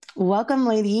Welcome,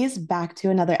 ladies, back to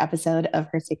another episode of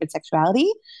Her Sacred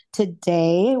Sexuality.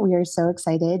 Today, we are so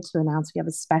excited to announce we have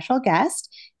a special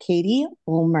guest, Katie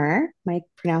Bulmer. Am I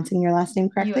pronouncing your last name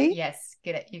correctly? Yes,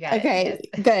 get it. You got it. Okay,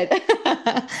 Yes.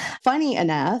 good. Funny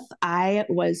enough, I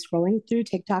was scrolling through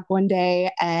TikTok one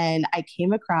day and I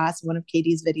came across one of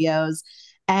Katie's videos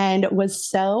and was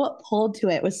so pulled to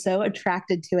it, was so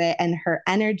attracted to it, and her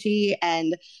energy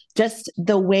and just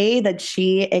the way that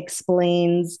she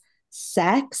explains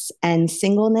sex and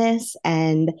singleness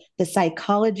and the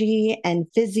psychology and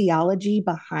physiology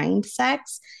behind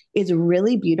sex is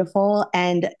really beautiful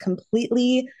and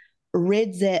completely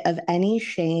rids it of any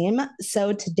shame.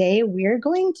 So today we're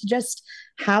going to just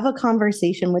have a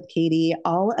conversation with Katie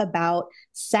all about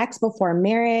sex before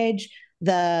marriage,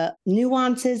 the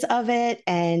nuances of it,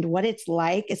 and what it's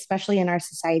like, especially in our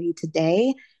society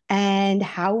today, and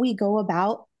how we go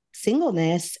about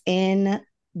singleness in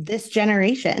this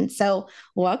generation. So,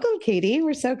 welcome, Katie.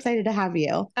 We're so excited to have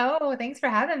you. Oh, thanks for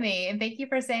having me. And thank you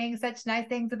for saying such nice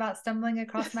things about stumbling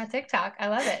across my TikTok. I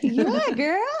love it. Yeah,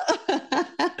 girl.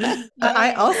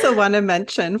 I also Yay. want to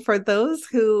mention for those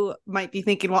who might be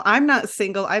thinking, well, I'm not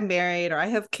single, I'm married, or I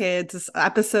have kids, this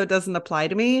episode doesn't apply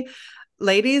to me.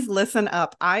 Ladies, listen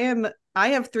up. I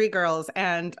have three girls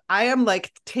and I am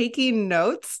like taking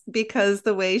notes because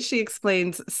the way she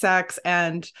explains sex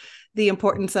and the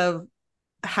importance of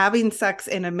having sex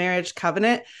in a marriage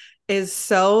covenant is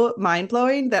so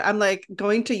mind-blowing that I'm like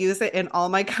going to use it in all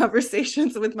my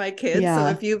conversations with my kids. So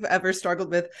Yeah. if you've ever struggled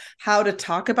with how to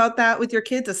talk about that with your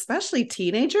kids, especially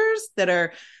teenagers that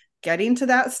are getting to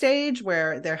that stage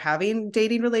where they're having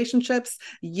dating relationships,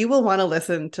 you will want to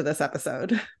listen to this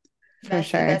episode. For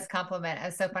That's the sure. best compliment. It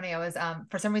was so funny. I was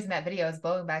for some reason that video was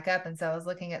blowing back up. And so I was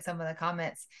looking at some of the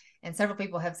comments and several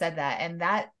people have said that. And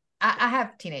that I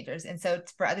have teenagers. And so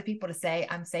for other people to say,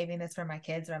 I'm saving this for my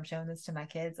kids or I'm showing this to my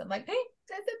kids, I'm like, hey,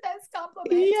 that's the best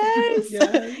compliment.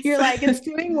 Yes. You're like, it's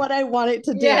doing what I want it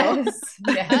to do. Yes.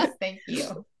 Yes. Thank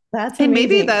you. That's And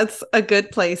maybe amazing. that's a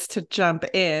good place to jump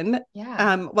in.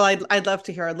 Yeah. Well, I'd love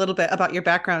to hear a little bit about your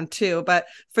background too. But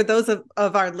for those of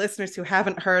our listeners who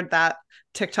haven't heard that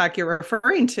TikTok you're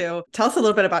referring to, tell us a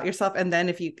little bit about yourself. And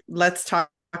then let's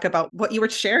talk about what you were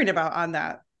sharing about on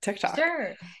that TikTok.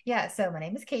 Sure. Yeah. So my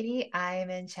name is Katie.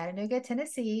 I'm in Chattanooga,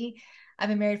 Tennessee. I've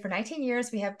been married for 19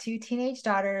 years. We have two teenage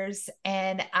daughters,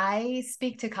 and I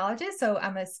speak to colleges. So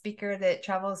I'm a speaker that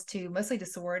travels to mostly to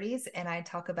sororities, and I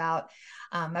talk about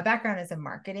my background is in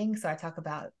marketing. So I talk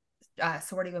about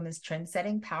sorority women's trend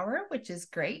setting power, which is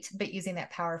great, but using that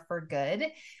power for good.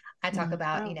 I talk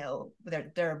about, Wow.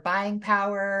 their buying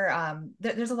power.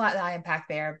 There's a lot that I unpack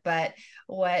there, but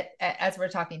as we're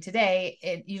talking today,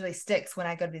 it usually sticks when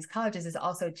I go to these colleges is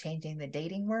also changing the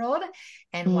dating world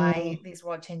and why Mm. these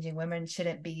world changing women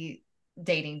shouldn't be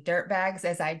dating dirtbags,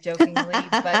 as I jokingly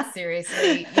but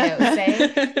seriously,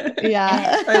 say.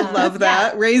 Yeah. And I love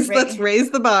that. Let's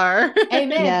raise the bar.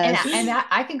 amen. And Yes.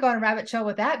 I can go on a rabbit trail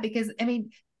with that because I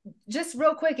mean, just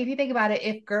real quick, if you think about it,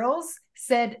 if girls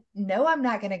said, no, I'm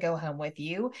not going to go home with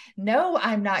you. No,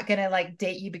 I'm not going to like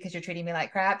date you because you're treating me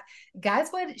like crap. Guys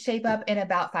would shape up in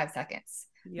about 5 seconds.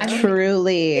 I Yeah. mean,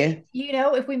 Truly.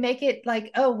 if we make it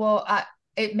like, oh, well,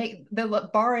 the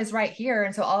bar is right here.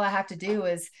 And so all I have to do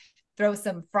is throw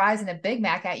some fries and a Big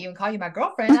Mac at you and call you my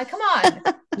girlfriend. Like, come on.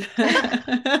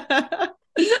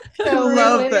 So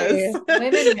Love Truly. this.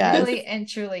 women Yes. really and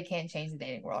truly can change the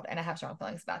dating world. And I have strong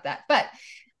feelings about that. But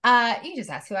you just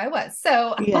asked who I was.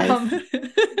 So Yes.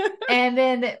 and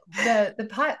then the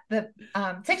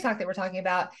TikTok that we're talking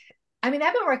about, I mean,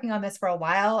 I've been working on this for a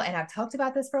while and I've talked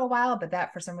about this for a while, but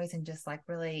that for some reason just like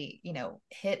really,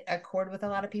 hit a chord with a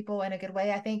lot of people in a good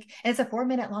way, I think. And it's a 4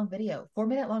 minute long video. 4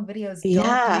 minute long videos don't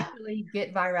Yeah. usually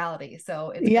get virality. So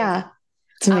it's Yeah. crazy.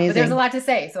 It's But there's a amazing. lot to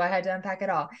say, so I had to unpack it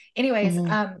all. Anyways,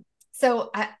 Mhm.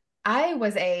 so I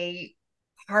was a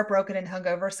heartbroken and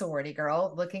hungover sorority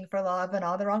girl looking for love in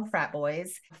all the wrong frat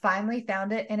boys. Finally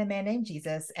found it in a man named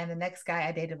Jesus, and the next guy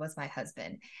I dated was my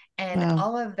husband. And Wow.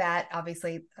 all of that,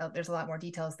 obviously, there's a lot more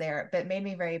details there, but made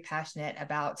me very passionate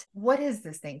about what is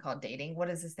this thing called dating? What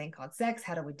is this thing called sex?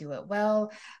 How do we do it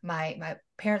well? My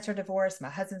parents are divorced. My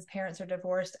husband's parents are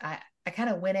divorced. I kind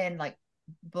of went in like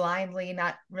blindly,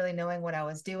 not really knowing what I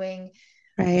was doing.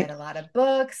 Read Right. a lot of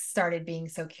books, started being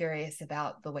so curious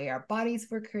about the way our bodies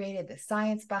were created, the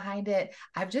science behind it.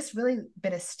 I've just really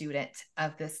been a student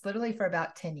of this literally for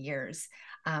about 10 years.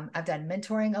 I've done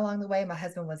mentoring along the way. My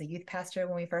husband was a youth pastor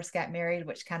when we first got married,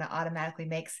 which kind of automatically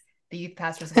makes the youth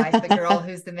pastor's wife the girl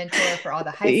who's the mentor for all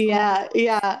the high school Yeah. girls,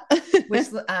 Yeah. which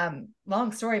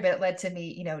long story, but it led to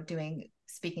me, doing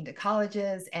speaking to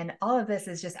colleges. And all of this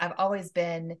is just, I've always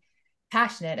been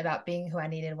passionate about being who I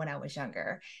needed when I was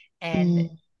younger. And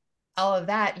all of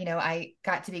that, I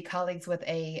got to be colleagues with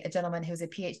a gentleman who's a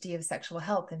PhD of sexual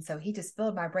health. And so he just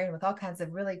filled my brain with all kinds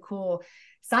of really cool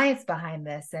science behind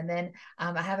this. And then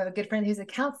I have a good friend who's a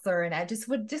counselor, and I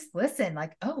would listen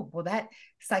like, oh, well, that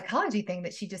psychology thing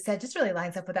that she just said just really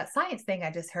lines up with that science thing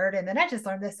I just heard. And then I just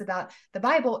learned this about the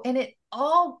Bible, and it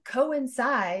all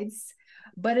coincides,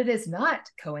 but it is not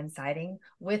coinciding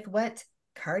with what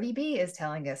Cardi B is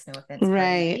telling us. No offense.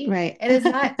 Right. It is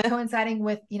not coinciding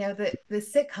with, the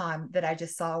sitcom that I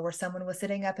just saw where someone was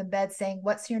sitting up in bed saying,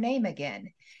 "What's your name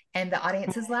again?" And the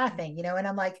audience is laughing, and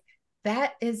I'm like,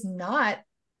 that is not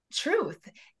truth.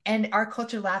 And our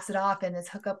culture laughs it off, and this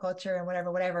hookup culture and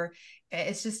whatever.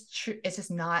 It's just true. It's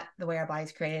just not the way our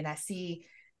body's created. And I see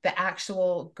the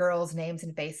actual girls' names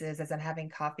and faces as I'm having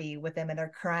coffee with them, and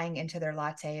they're crying into their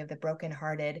latte of the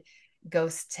brokenhearted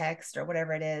ghost text or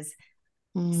whatever it is.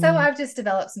 So I've just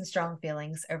developed some strong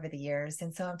feelings over the years.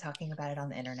 And so I'm talking about it on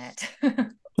the internet.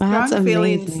 Strong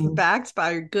feelings backed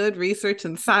by good research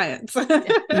and science.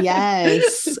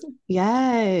 Yes.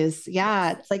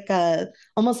 Yeah. It's like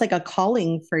almost like a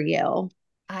calling for you.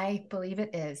 I believe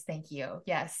it is. Thank you.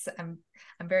 Yes. I'm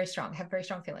very strong, have very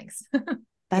strong feelings.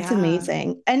 That's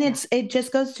amazing. And it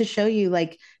just goes to show you,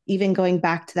 like, even going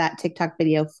back to that TikTok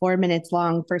video, 4 minutes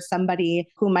long, for somebody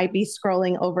who might be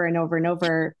scrolling over and over and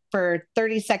over for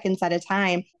 30 seconds at a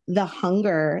time, the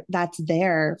hunger that's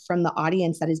there from the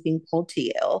audience that is being pulled to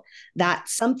you, that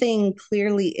something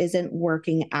clearly isn't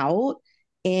working out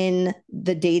in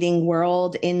the dating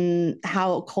world, in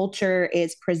how culture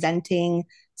is presenting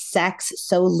sex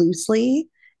so loosely.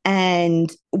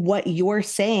 And what you're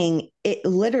saying, it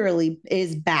literally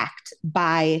is backed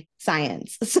by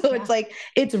science. So it's like,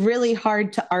 it's really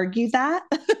hard to argue that.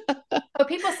 Oh,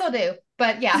 people still do,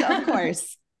 but yeah. Of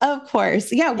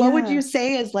course. Yeah. What would you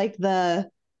say is like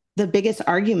the biggest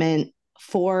argument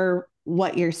for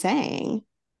what you're saying?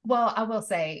 Well, I will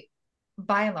say,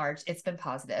 by and large, it's been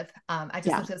positive. I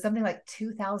just looked at something like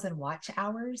 2,000 watch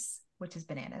hours, which is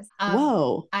bananas.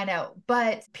 Whoa. I know.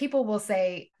 But people will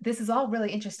say, this is all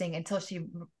really interesting until she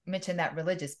mentioned that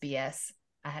religious BS.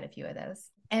 I had a few of those.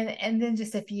 And then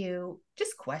just a few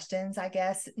questions, I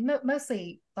guess.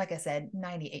 Mostly, like I said,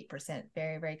 98%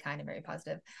 very, very kind and very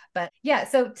positive. But yeah,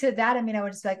 so to that, I mean, I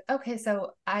would just be like, okay,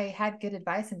 so I had good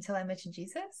advice until I mentioned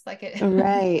Jesus. Like it.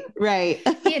 Right.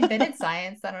 He invented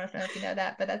science. I don't know if you know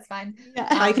that, but that's fine. Yeah.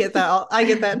 I get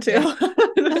that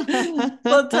too.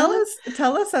 Well,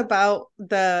 tell us about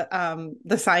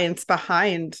the science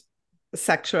behind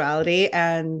sexuality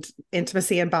and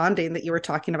intimacy and bonding that you were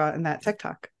talking about in that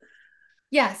TikTok.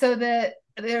 Yeah. So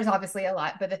there's obviously a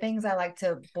lot, but the things I like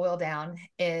to boil down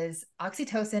is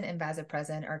oxytocin and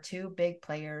vasopressin are two big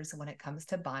players when it comes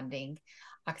to bonding.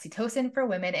 Oxytocin for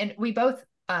women, and we both,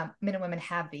 men and women,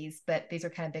 have these, but these are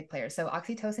kind of big players. So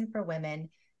oxytocin for women,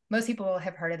 most people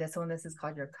have heard of this one. This is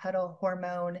called your cuddle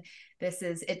hormone.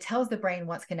 It tells the brain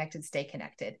once connected, stay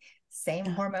connected. Same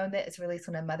hormone that is released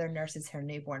when a mother nurses her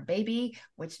newborn baby,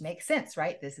 which makes sense,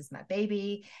 right? This is my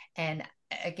baby. And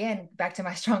again, back to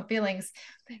my strong feelings.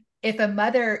 If a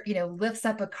mother, lifts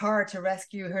up a car to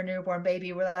rescue her newborn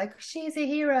baby, we're like, she's a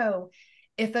hero.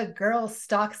 If a girl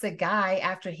stalks a guy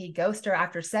after he ghosts her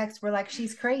after sex, we're like,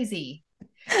 she's crazy.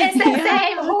 It's the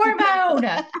same hormone.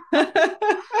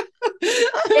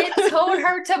 It told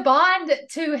her to bond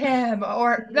to him,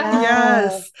 or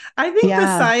yes. I think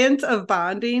the science of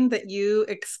bonding that you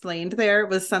explained there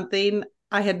was something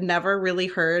I had never really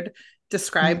heard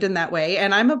described in that way.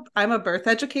 And I'm a birth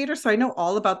educator, so I know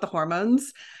all about the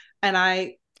hormones, and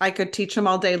I could teach them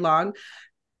all day long.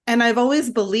 And I've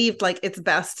always believed like it's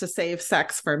best to save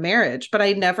sex for marriage, but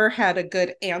I never had a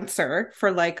good answer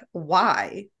for like,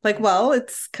 why? Like, well,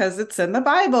 it's because it's in the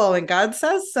Bible and God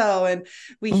says so. And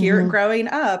we hear it growing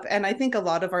up. And I think a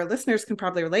lot of our listeners can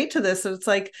probably relate to this. So it's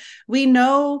like, we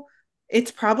know it's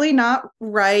probably not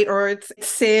right, or it's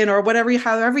sin, or whatever,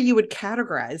 however you would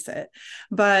categorize it.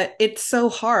 But it's so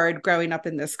hard growing up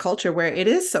in this culture where it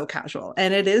is so casual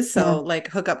and it is so like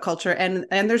hookup culture. And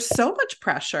there's so much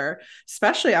pressure,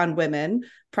 especially on women,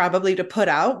 probably to put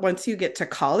out once you get to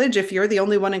college. If you're the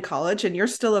only one in college and you're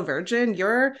still a virgin,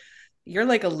 you're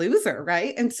like a loser,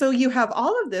 right? And so you have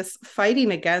all of this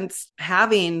fighting against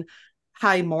having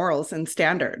high morals and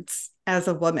standards as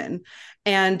a woman.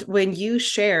 And when you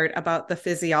shared about the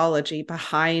physiology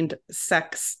behind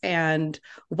sex and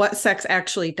what sex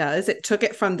actually does, it took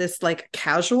it from this like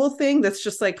casual thing that's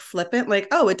just like flippant, like,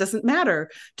 oh, it doesn't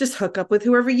matter, just hook up with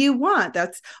whoever you want.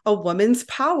 That's a woman's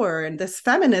power and this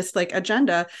feminist like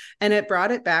agenda. And it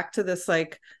brought it back to this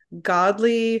like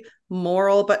godly,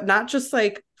 moral, but not just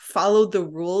like follow the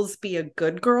rules, be a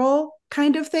good girl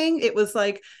kind of thing. It was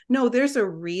like, no, there's a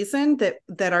reason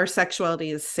that our sexuality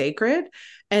is sacred.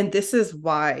 And this is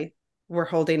why we're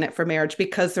holding it for marriage,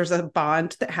 because there's a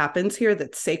bond that happens here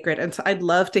that's sacred. And so I'd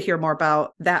love to hear more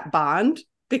about that bond,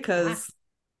 because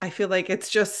I feel like it's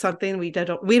just something we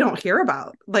don't hear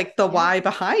about, like the why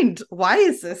behind, why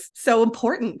is this so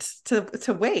important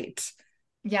to wait?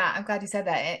 Yeah, I'm glad you said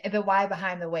that. The why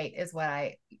behind the wait is what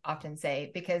I often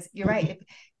say, because you're right.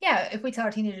 If we tell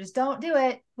our teenagers don't do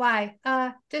it, why?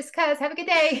 Just cause, have a good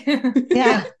day.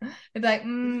 Yeah. It's like,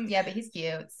 yeah, but he's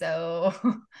cute. So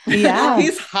Yeah.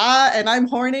 He's hot and I'm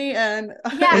horny and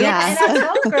and I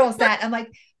tell girls that. I'm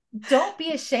like, don't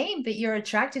be ashamed that you're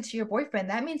attracted to your boyfriend.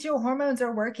 That means your hormones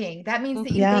are working. That means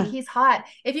that you think he's hot.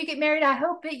 If you get married, I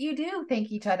hope that you do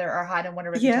think each other are hot and want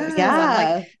to rip each other's clothes off.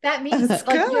 Like, that means That's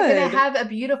like good. you're gonna have a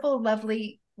beautiful,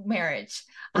 lovely marriage.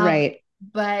 Right.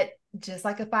 But just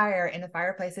like a fire in a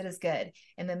fireplace, it is good.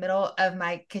 In the middle of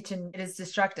my kitchen, it is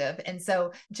destructive. And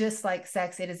so just like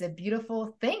sex, it is a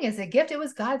beautiful thing. It's a gift. It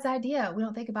was God's idea. We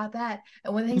don't think about that.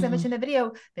 And one of the things I mentioned in the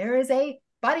video, there is a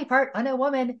body part on a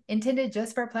woman intended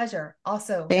just for pleasure.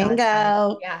 Also,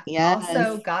 bingo.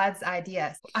 Also God's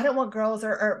idea. I don't want girls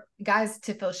or guys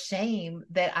to feel shame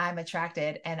that I'm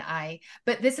attracted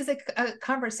but this is a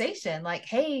conversation like,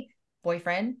 hey,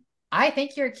 boyfriend, I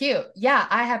think you're cute. Yeah,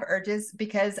 I have urges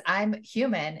because I'm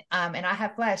human, and I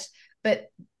have flesh,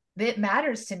 but it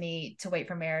matters to me to wait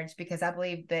for marriage because I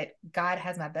believe that God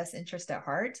has my best interest at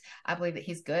heart. I believe that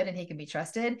he's good and he can be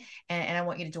trusted. And I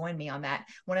want you to join me on that.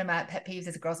 One of my pet peeves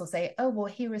is girls will say, oh, well,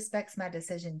 he respects my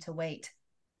decision to wait.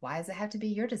 Why does it have to be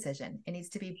your decision? It needs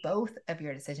to be both of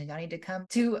your decisions. Y'all need to come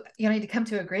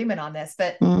to agreement on this,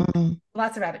 but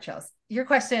lots of rabbit trails. Your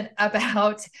question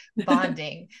about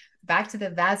bonding, back to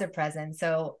the vasopressin.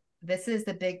 So this is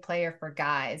the big player for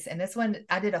guys. And this one,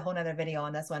 I did a whole nother video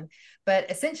on this one, but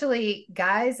essentially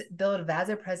guys build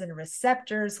vasopressin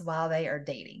receptors while they are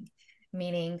dating,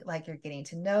 meaning like you're getting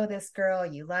to know this girl,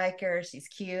 you like her, she's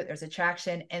cute, there's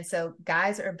attraction. And so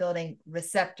guys are building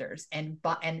receptors and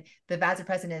the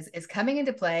vasopressin is coming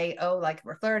into play. Oh, like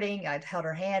we're flirting, I held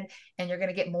her hand, and you're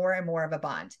going to get more and more of a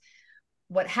bond.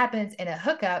 What happens in a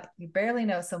hookup, you barely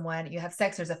know someone, you have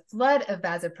sex, there's a flood of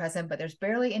vasopressin, but there's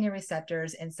barely any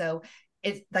receptors. And so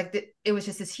it's like it was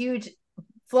just this huge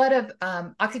flood of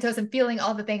oxytocin, feeling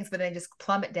all the things, but then just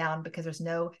plummet down because there's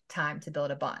no time to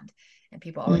build a bond. And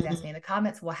people always ask me in the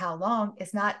comments, well, how long?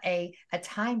 It's not a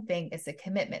time thing, it's a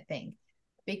commitment thing.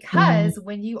 Because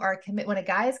when a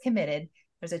guy is committed,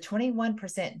 there's a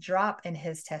 21% drop in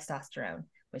his testosterone,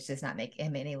 which does not make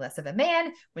him any less of a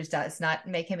man, which does not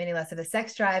make him any less of a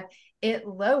sex drive. It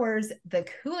lowers the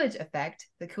Coolidge effect.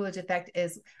 The Coolidge effect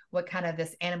is what kind of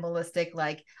this animalistic,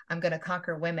 like, I'm going to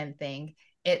conquer women thing.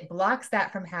 It blocks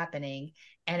that from happening,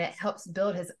 and it helps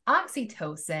build his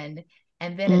oxytocin.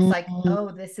 And then it's like,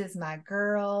 oh, this is my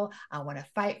girl. I want to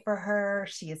fight for her.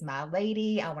 She is my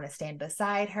lady. I want to stand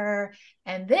beside her.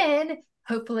 And then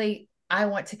hopefully I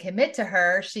want to commit to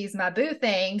her. She's my boo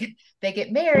thing. They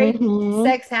get married.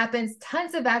 Sex happens.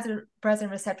 Tons of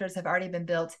vasopressin receptors have already been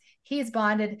built. He is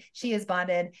bonded. She is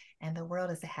bonded. And the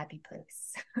world is a happy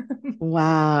place.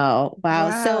 Wow.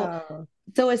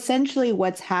 So essentially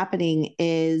what's happening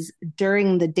is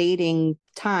during the dating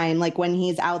time, like when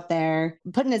he's out there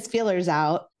putting his feelers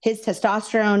out, his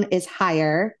testosterone is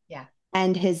higher. Yeah.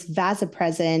 And his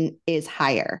vasopressin is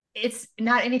higher. It's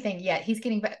not anything yet. He's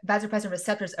getting vasopressin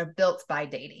receptors are built by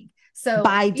dating. So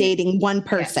by dating one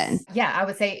person. Yes. Yeah, I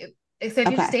would say. So if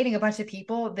you're just dating a bunch of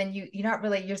people, then you're not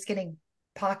really, you're just getting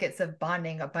pockets of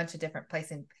bonding a bunch of different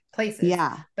places.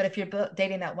 Yeah. But if you're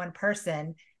dating that one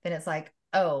person, then it's like,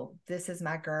 oh, this is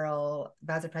my girl.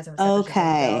 Vasopressin receptors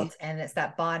are built, and it's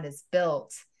that bond is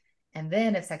built. And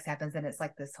then if sex happens, then it's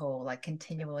like this whole like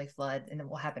continually flood, and it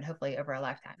will happen hopefully over a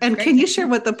lifetime. And can you share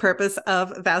what the purpose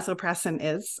of vasopressin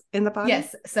is in the body?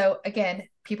 Yes. So again,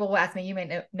 people will ask me, you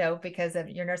may know because of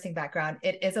your nursing background,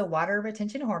 it is a water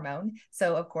retention hormone.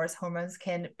 So of course, hormones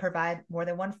can provide more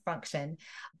than one function,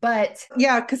 but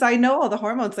because I know all the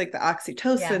hormones like the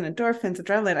oxytocin, endorphins,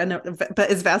 adrenaline. I know,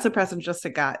 but is vasopressin just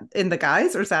in the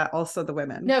guys, or is that also the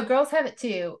women? No, girls have it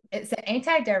too. It's an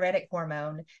antidiuretic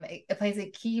hormone. It plays a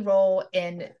key role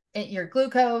in your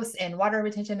glucose and water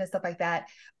retention and stuff like that,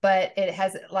 but it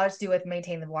has a lot to do with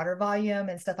maintaining the water volume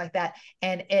and stuff like that,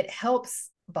 and it helps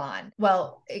bond.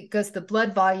 Well, it goes to the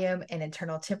blood volume and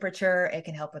internal temperature. It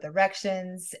can help with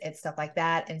erections and stuff like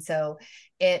that, and so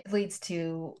it leads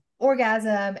to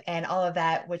orgasm and all of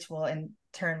that, which will in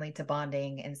turn lead to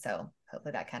bonding. And so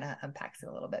hopefully that kind of unpacks it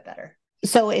a little bit better.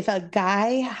 So if a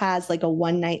guy has like a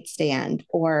one night stand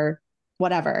or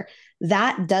whatever,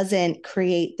 that doesn't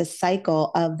create the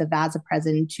cycle of the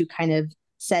vasopressin to kind of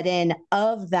set in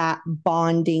of that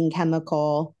bonding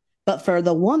chemical. But for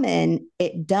the woman,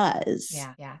 it does.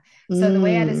 Yeah. Yeah. So the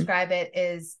way I describe it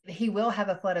is he will have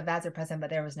a flood of vasopressin, but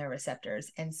there was no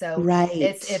receptors. And so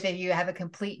it's, if you have a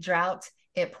complete drought,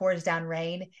 it pours down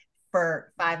rain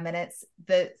for 5 minutes,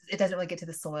 it doesn't really get to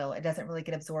the soil. It doesn't really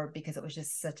get absorbed because it was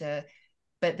just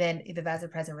but then the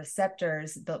vasopressin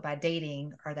receptors built by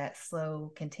dating are that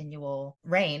slow, continual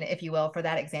rain, if you will, for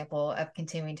that example of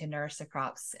continuing to nourish the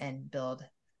crops and build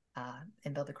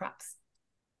the crops.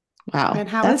 Wow. And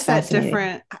how is that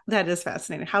different? That is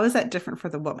fascinating. How is that different for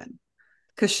the woman?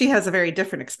 Because she has a very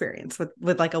different experience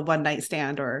with like a one night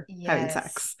stand or having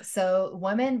sex. So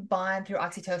women bond through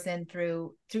oxytocin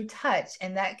through touch.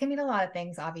 And that can mean a lot of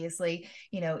things, obviously,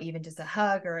 even just a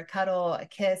hug or a cuddle, a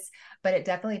kiss, but it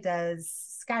definitely does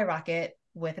skyrocket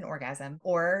with an orgasm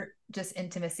or just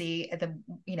intimacy at the,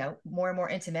 more and more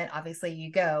intimate, obviously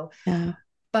you go. Yeah.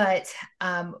 But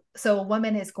so a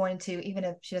woman is going to, even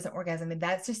if she doesn't orgasm, I mean,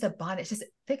 that's just a bond. It's just,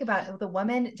 think about it, with a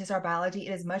woman, just our biology,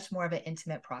 it is much more of an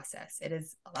intimate process. It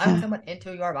is allowing someone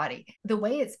into your body. The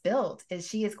way it's built is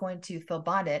she is going to feel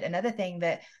bonded. Another thing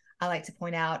that I like to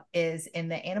point out is in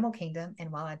the animal kingdom,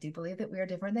 and while I do believe that we are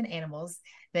different than animals,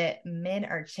 that men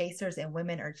are chasers and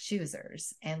women are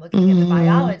choosers. And looking at the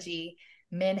biology,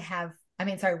 women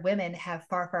have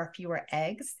far, far fewer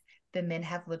eggs. The men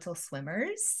have little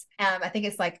swimmers. I think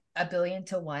it's like 1 billion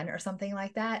to 1 or something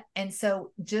like that. And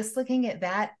so just looking at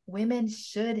that, women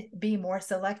should be more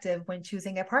selective when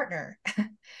choosing a partner.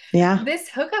 Yeah. This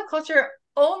hookup culture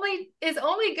is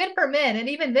only good for men. And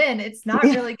even then it's not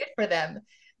really good for them.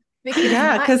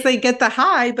 Because they get the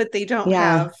high, but they don't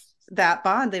have that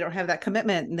bond. They don't have that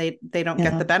commitment, and they don't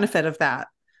get the benefit of that.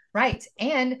 Right.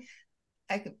 And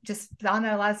I just found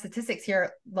out a lot of statistics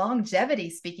here.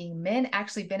 Longevity speaking, men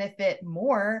actually benefit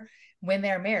more when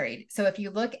they're married. So if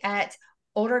you look at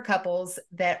older couples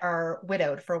that are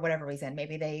widowed for whatever reason,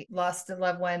 maybe they lost a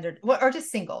loved one or just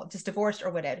single, just divorced or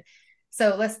widowed.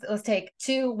 So let's take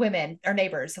 2 women or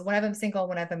neighbors. One of them single,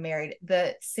 one of them married.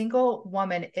 The single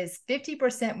woman is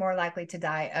 50% more likely to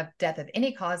die of death of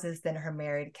any causes than her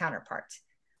married counterpart.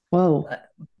 Whoa.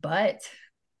 But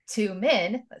 2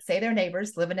 men, let's say they're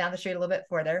neighbors living down the street a little bit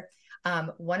further.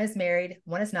 One is married,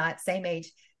 one is not, same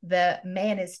age. The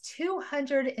man is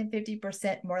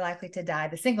 250% more likely to die,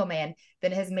 the single man,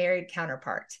 than his married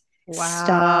counterpart. Wow.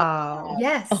 Stop.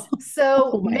 Yes.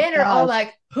 So men are all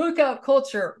like, hookup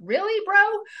culture. Really,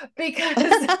 bro?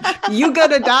 Because you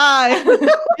gonna die.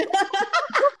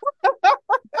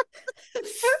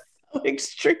 So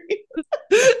extreme.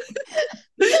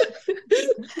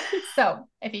 So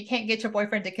if you can't get your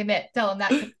boyfriend to commit, tell him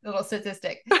that little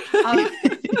statistic. And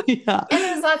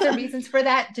there's lots of reasons for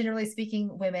that. Generally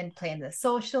speaking, women plan the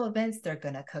social events. They're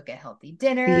going to cook a healthy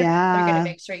dinner. They're going to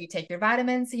make sure you take your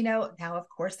vitamins. Now, of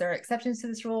course, there are exceptions to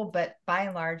this rule, but by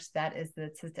and large, that is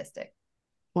the statistic.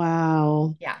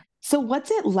 Wow. Yeah. So what's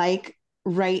it like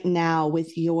right now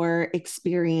with your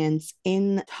experience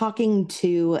in talking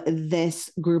to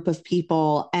this group of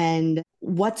people, and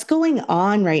what's going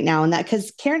on right now in that?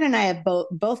 Because Karen and I have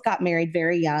both got married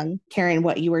very young. Karen,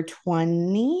 what, you were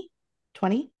 20?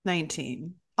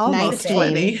 19. Almost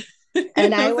 19. 20.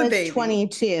 And I was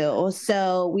 22.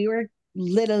 So we were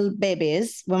little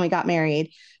babies when we got married.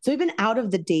 So we've been out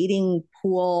of the dating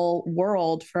pool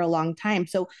world for a long time.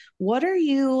 So what are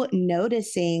you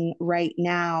noticing right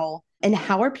now? And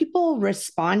how are people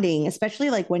responding, especially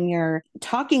like when you're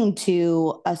talking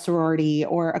to a sorority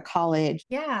or a college?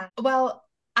 Yeah. Well,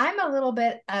 I'm a little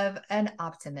bit of an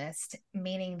optimist,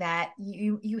 meaning that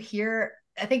you hear,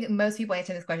 I think most people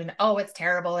answer this question, oh, it's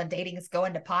terrible and dating is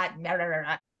going to pot. Blah, blah, blah,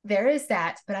 blah. There is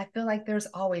that, but I feel like there's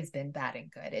always been bad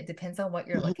and good. It depends on what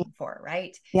you're looking for,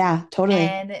 right? Yeah, totally.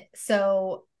 And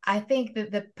so I think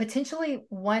that the potentially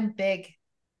one big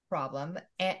problem,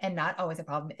 and not always a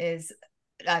problem, is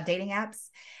dating apps.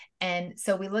 And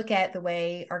so we look at the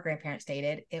way our grandparents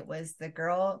dated. It was the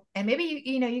girl, and maybe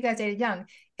you guys dated young.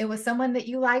 It was someone that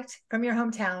you liked from your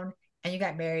hometown, and you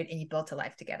got married and you built a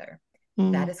life together.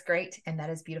 That is great, and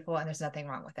that is beautiful, and there's nothing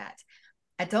wrong with that.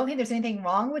 I don't think there's anything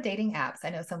wrong with dating apps.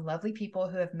 I know some lovely people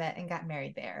who have met and got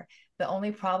married there. The only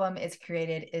problem it's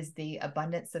created is the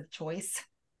abundance of choice.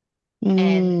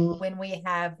 And when we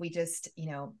just,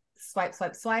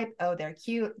 swipe. Oh, they're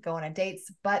cute. Go on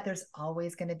dates, but there's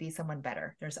always going to be someone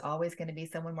better. There's always going to be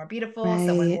someone more beautiful,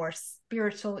 someone more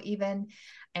spiritual even.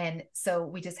 And so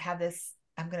we just have this,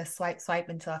 I'm going to swipe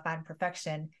until I find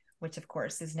perfection, which of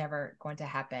course is never going to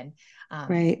happen.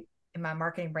 Right. And my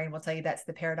marketing brain will tell you that's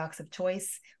the paradox of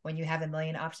choice. When you have a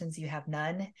million options, you have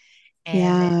none.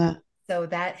 And So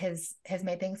that has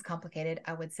made things complicated,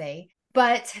 I would say.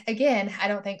 But again, I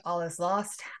don't think all is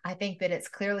lost. I think that it's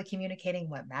clearly communicating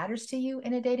what matters to you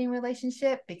in a dating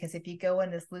relationship, because if you go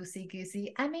in this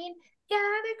loosey-goosey, I mean, yeah,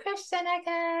 I'm a Christian, I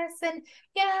guess. And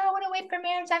yeah, I want to wait for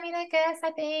marriage. I mean, I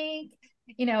think,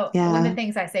 one of the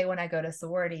things I say when I go to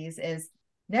sororities is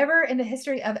never in the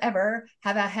history of ever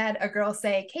have I had a girl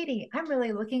say, Katie, I'm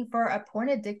really looking for a porn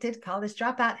addicted college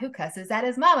dropout who cusses at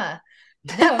his mama.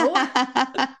 No,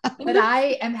 but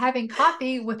I am having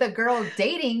coffee with a girl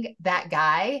dating that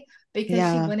guy because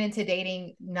she went into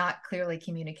dating not clearly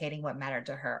communicating what mattered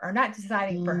to her, or not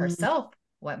deciding for herself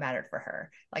what mattered for her.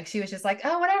 Like she was just like,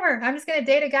 oh, whatever, I'm just going to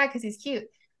date a guy because he's cute.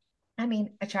 I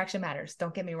mean, attraction matters,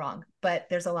 don't get me wrong, but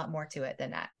there's a lot more to it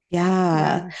than that.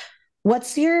 Yeah.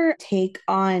 What's your take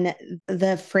on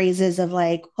the phrases of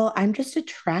like, well, I'm just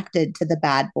attracted to the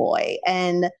bad boy?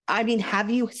 And I mean, have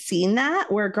you seen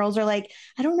that where girls are like,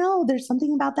 I don't know, there's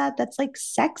something about that that's like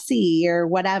sexy or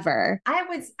whatever?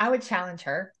 I would challenge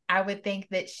her. I would think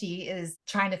that she is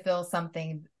trying to feel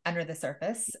something under the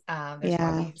surface. There's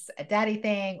probably a daddy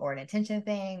thing or an attention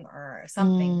thing or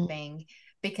something thing.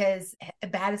 Because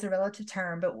bad is a relative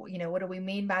term, but what do we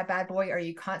mean by bad boy? Are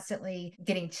you constantly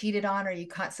getting cheated on? Are you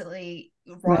constantly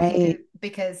wronging?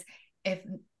 Because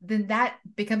then that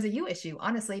becomes a you issue,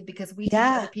 honestly, because we teach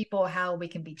other people how we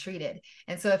can be treated.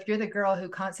 And so if you're the girl who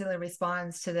constantly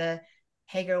responds to the,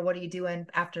 hey girl, what are you doing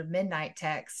after midnight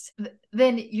text,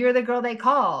 then you're the girl they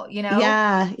call,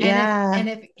 and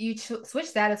if you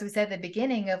switch that, as we said at the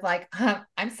beginning, of like,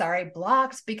 I'm sorry,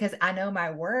 blocked, because I know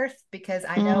my worth, because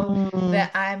I know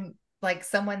that I'm like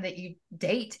someone that you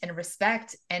date and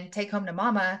respect and take home to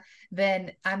mama,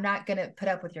 then I'm not going to put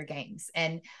up with your games.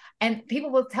 And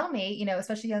people will tell me,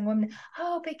 especially young women,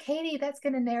 oh, but Katie, that's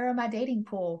going to narrow my dating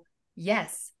pool.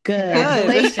 Yes. Good.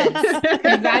 Congratulations.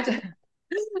 Congratulations.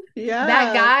 Yeah,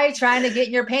 that guy trying to get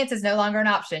in your pants is no longer an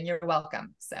option. You're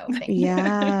welcome. So thank you.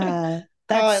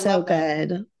 That's so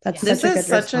good. This is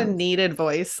such a needed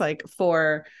voice, like,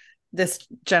 for this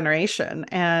generation.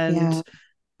 And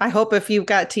I hope if you've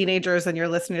got teenagers and you're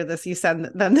listening to this, you send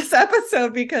them this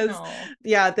episode, because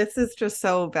this is just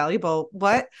so valuable.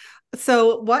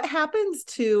 So what happens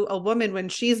to a woman when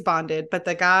she's bonded, but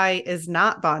the guy is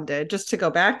not bonded? Just to go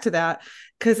back to that,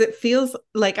 because it feels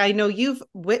like, I know you've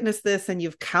witnessed this and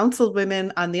you've counseled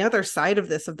women on the other side of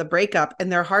this, of the breakup,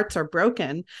 and their hearts are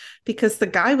broken because the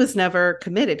guy was never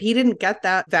committed. He didn't get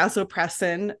that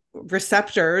vasopressin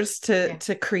receptors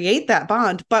to create that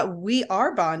bond, but we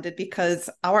are bonded because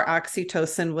our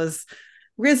oxytocin was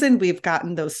risen. We've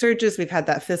gotten those surges. We've had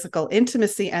that physical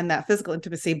intimacy, and that physical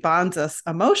intimacy bonds us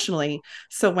emotionally.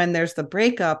 So when there's the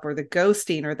breakup or the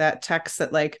ghosting or that text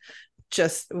that, like,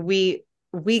 just we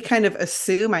kind of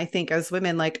assume, I think, as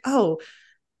women, like, oh,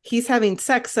 he's having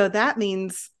sex, so that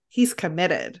means he's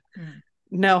committed.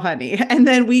 No, honey. And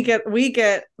then we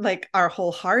get like our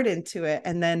whole heart into it,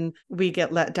 and then we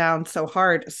get let down so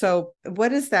hard. So what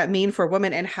does that mean for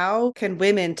women, and how can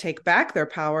women take back their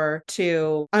power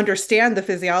to understand the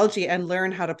physiology and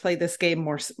learn how to play this game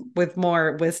with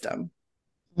more wisdom?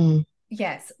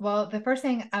 Yes. Well, the first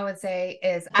thing I would say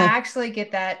is I actually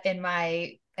get that in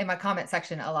my comment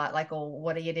section a lot. Like, well,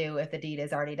 what do you do if the deed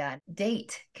is already done?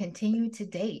 Date, continue to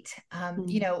date.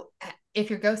 If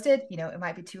you're ghosted, it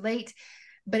might be too late.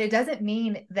 But it doesn't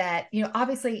mean that,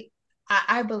 obviously,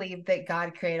 I believe that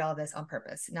God created all this on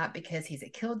purpose, not because he's a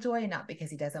killjoy, not because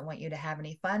he doesn't want you to have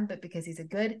any fun, but because he's a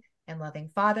good and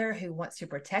loving father who wants to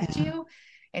protect you,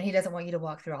 and he doesn't want you to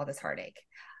walk through all this heartache.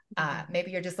 Maybe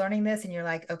you're just learning this and you're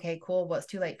like, okay, cool. Well, it's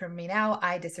too late for me now.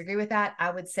 I disagree with that. I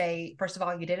would say, first of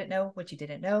all, you didn't know what you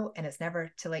didn't know, and it's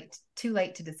never too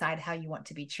late to decide how you want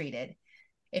to be treated.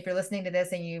 If you're listening to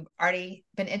this and you've already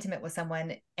been intimate with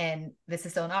someone and this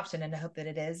is still an option, and I hope that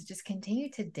it is, just continue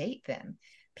to date them.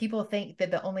 People think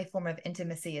that the only form of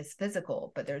intimacy is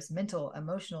physical, but there's mental,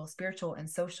 emotional, spiritual, and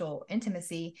social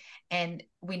intimacy. And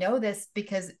we know this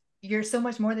because you're so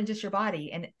much more than just your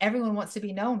body, and everyone wants to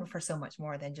be known for so much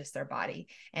more than just their body.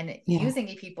 And using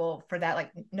people for that, like,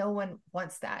 no one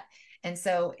wants that. And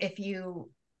so if you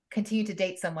continue to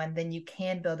date someone, then you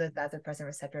can build those vasopressin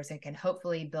receptors and can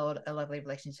hopefully build a lovely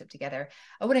relationship together.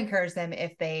 I would encourage them,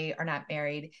 if they are not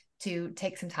married, to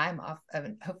take some time off,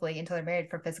 hopefully until they're married,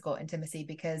 for physical intimacy,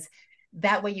 because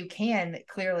that way you can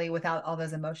clearly, without all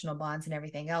those emotional bonds and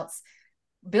everything else,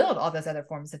 build all those other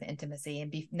forms of intimacy and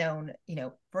be known,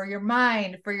 for your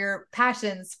mind, for your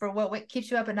passions, for what keeps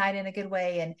you up at night in a good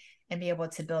way, and be able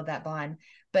to build that bond.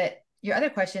 But your other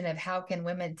question of how can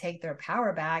women take their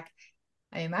power back?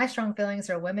 I mean, my strong feelings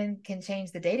are women can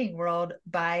change the dating world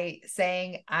by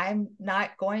saying, I'm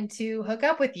not going to hook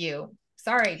up with you.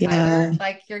 sorry, Tyler,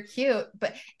 like you're cute,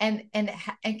 but, and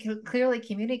clearly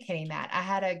communicating that. I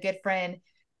had a good friend.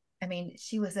 I mean,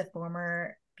 she was a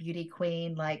former beauty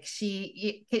queen. Like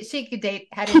she could date,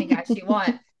 had any guy she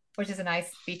want, which is a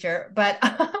nice feature. But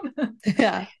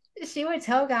she would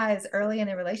tell guys early in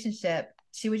the relationship,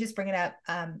 she would just bring it up.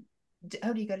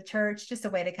 Oh, do you go to church? Just a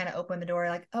way to kind of open the door.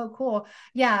 Like, oh, cool.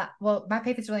 Yeah. Well, my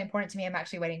faith is really important to me. I'm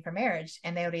actually waiting for marriage.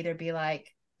 And they would either be like,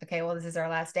 okay, well, this is our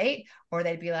last date. Or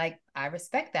they'd be like, I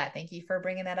respect that. Thank you for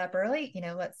bringing that up early.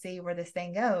 Let's see where this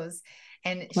thing goes.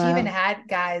 And she even had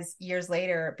guys years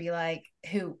later be like,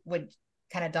 who would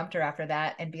kind of dumped her after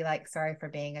that and be like, sorry for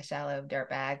being a shallow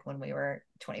dirtbag when we were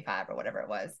 25 or whatever it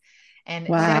was. And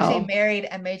she actually married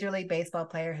a Major League Baseball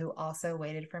player who also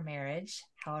waited for marriage.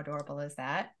 How adorable is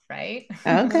that? Right?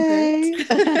 Okay.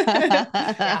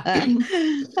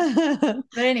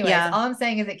 But anyways, all I'm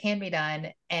saying is it can be done,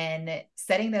 and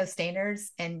setting those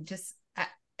standards, and just,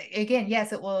 again,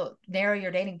 yes, it will narrow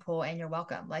your dating pool, and you're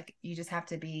welcome. Like, you just have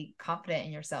to be confident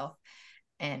in yourself.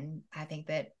 And I think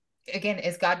that, again,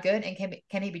 is God good, and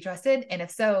can he be trusted? And if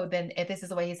so, then if this is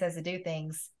the way he says to do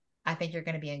things, I think you're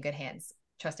going to be in good hands,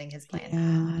 trusting his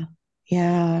plan.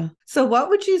 Yeah. So what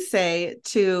would you say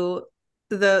to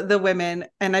the women,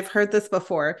 and I've heard this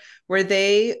before, where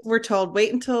they were told,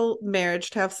 wait until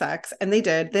marriage to have sex, and they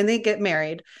did, then they get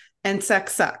married and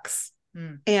sex sucks.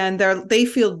 And they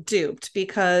feel duped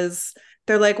because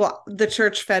they're like, well, the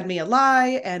church fed me a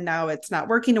lie and now it's not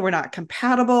working and we're not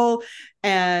compatible.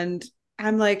 And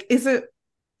I'm like, is it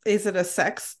a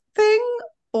sex thing?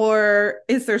 Or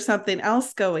is there something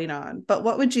else going on? But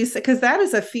what would you say? Because that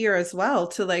is a fear as well,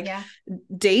 to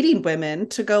dating women,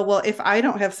 to go, well, if I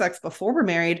don't have sex before we're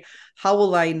married, how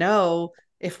will I know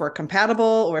if we're compatible,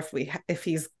 or if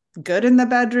he's good in the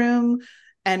bedroom?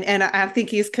 And I think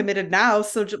he's committed now,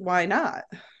 so why not?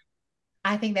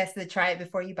 I think that's the try it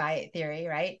before you buy it theory,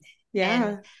 right? Yeah.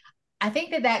 And I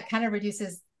think that kind of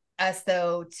reduces us,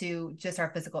 though, to just our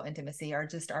physical intimacy or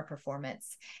just our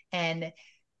performance. And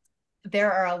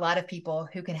there are a lot of people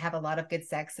who can have a lot of good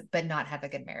sex but not have a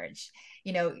good marriage.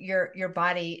 Your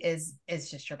body is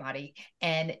just your body,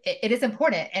 and it is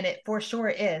important, and it for sure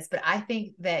is. But I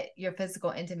think that your physical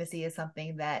intimacy is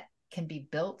something that can be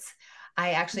built.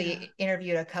 I actually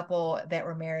interviewed a couple that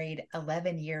were married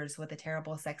 11 years with a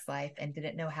terrible sex life and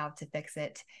didn't know how to fix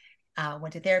it.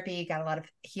 Went to therapy, got a lot of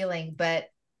healing, but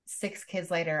 6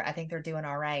 kids later, I think they're doing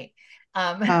all right.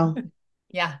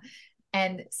 Yeah.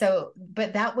 And so,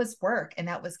 but that was work, and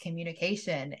that was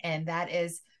communication, and that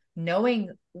is knowing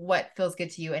what feels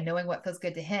good to you and knowing what feels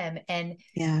good to him. And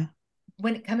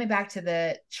when coming back to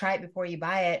the try it before you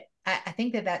buy it, I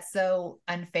think that that's so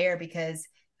unfair, because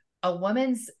a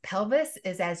woman's pelvis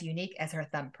is as unique as her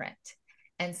thumbprint.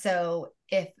 And so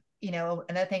if,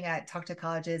 another thing I talk to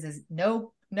colleges is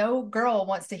no girl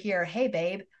wants to hear, hey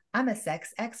babe, I'm a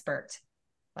sex expert.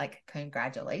 Like,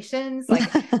 congratulations. Like,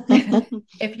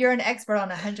 if you're an expert on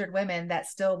 100 women, that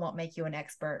still won't make you an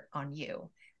expert on you.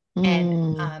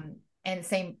 And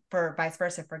same for vice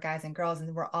versa for guys and girls.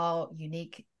 And we're all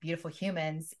unique, beautiful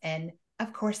humans. And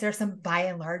of course, there's some by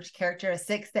and large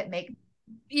characteristics that make,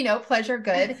 pleasure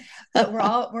good, but we're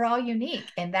all unique.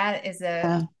 And that is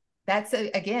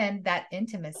again, that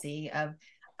intimacy of,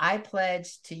 I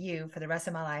pledge to you for the rest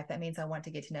of my life. That means I want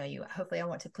to get to know you. Hopefully I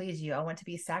want to please you. I want to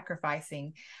be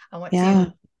sacrificing. I want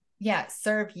to,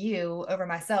 serve you over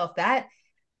myself. That,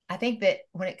 I think that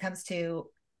when it comes to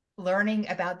learning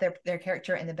about their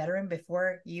character in the bedroom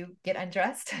before you get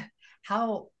undressed,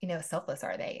 how, selfless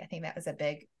are they? I think that was a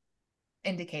big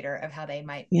indicator of how they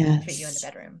might treat you in the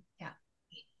bedroom. Yeah.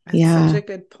 That's such a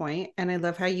good point. And I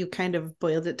love how you kind of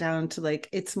boiled it down to, like,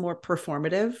 it's more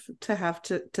performative to have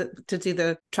to do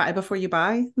the try before you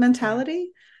buy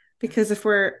mentality. Because if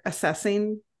we're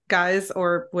assessing guys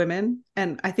or women,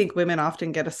 and I think women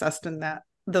often get assessed in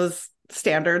those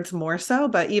standards more so,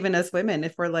 but even as women,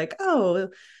 if we're like, oh,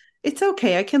 it's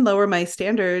okay, I can lower my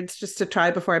standards just to try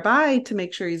before I buy to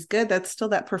make sure he's good, that's still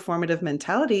that performative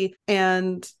mentality.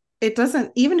 And it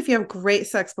doesn't, even if you have great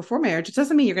sex before marriage, it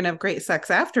doesn't mean you're going to have great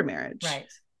sex after marriage. Right.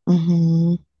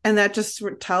 And that just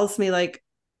tells me, like,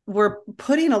 we're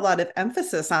putting a lot of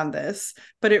emphasis on this,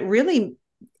 but it really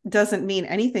doesn't mean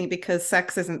anything, because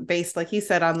sex isn't based, like he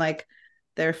said, on like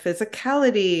their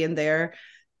physicality and their,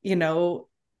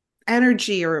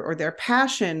 energy or their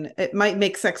passion. It might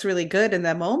make sex really good in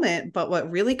that moment, but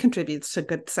what really contributes to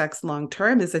good sex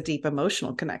long-term is a deep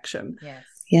emotional connection. Yes.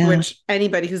 Which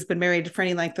anybody who's been married for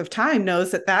any length of time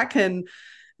knows that can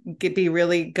be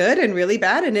really good and really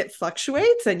bad, and it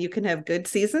fluctuates, and you can have good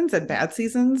seasons and bad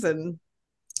seasons, and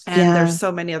there's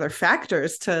so many other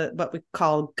factors to what we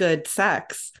call good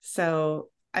sex. So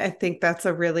I think that's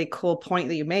a really cool point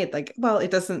that you made. Like, well,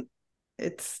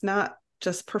 it's not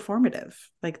just performative.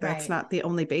 Like, that's Right. not the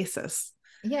only basis.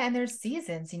 Yeah, and there's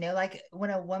seasons, like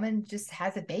when a woman just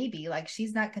has a baby, like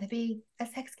she's not going to be a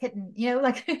sex kitten,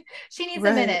 like she needs a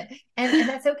Right. minute, and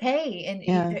that's okay. And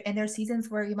Yeah. and there's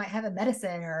seasons where you might have a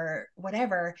medicine or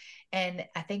whatever. And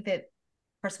I think that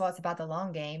first of all, it's about the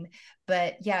long game,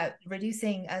 but yeah,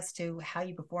 reducing us to how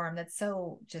you perform, that's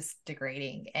so just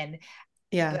degrading. And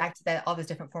Yeah. back to that, all those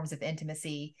different forms of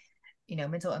intimacy,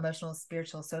 mental, emotional,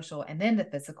 spiritual, social, and then the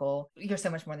physical. You're so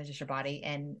much more than just your body.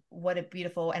 And what a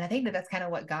beautiful, and I think that that's kind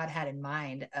of what God had in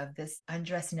mind of this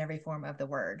undressed in every form of the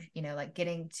word, like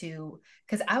getting to,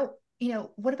 because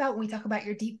what about when we talk about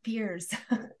your deep fears?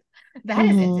 That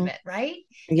is Mm-hmm. intimate, right?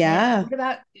 And Yeah. what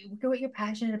about what you're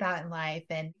passionate about in life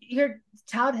and your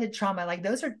childhood trauma? Like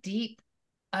those are deep,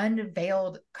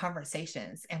 unveiled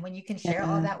conversations. And when you can share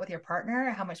all Yeah. that with your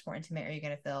partner, how much more intimate are you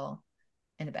going to feel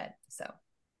in the bed? So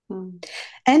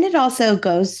And it also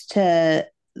goes to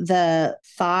the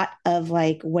thought of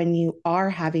like when you are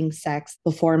having sex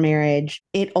before marriage,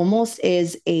 it almost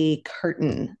is a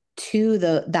curtain to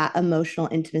that emotional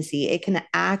intimacy. It can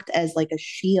act as like a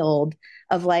shield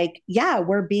of like, yeah,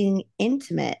 we're being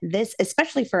intimate. This,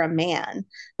 especially for a man,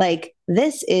 like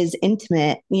this is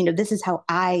intimate. This is how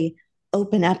I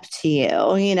open up to you,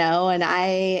 and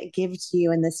I give to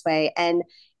you in this way. And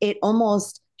it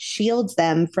almost shields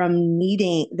them from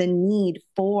needing the need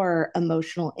for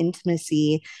emotional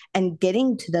intimacy and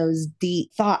getting to those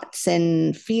deep thoughts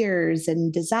and fears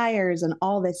and desires and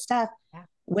all this stuff yeah.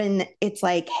 when it's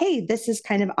like, hey, this is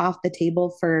kind of off the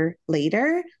table for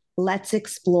later. Let's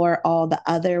explore all the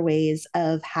other ways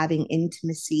of having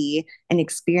intimacy and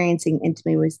experiencing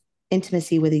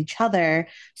intimacy with each other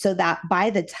so that by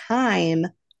the time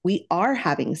we are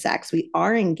having sex, we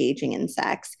are engaging in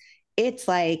sex, it's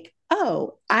like,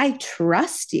 oh, I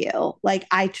trust you. Like,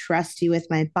 I trust you with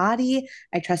my body.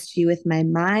 I trust you with my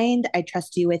mind. I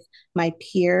trust you with my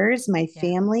peers, my Yeah.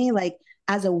 family. Like,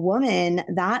 as a woman,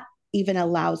 that even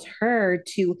allows her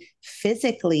to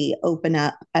physically open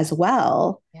up as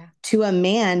well Yeah. to a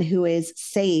man who is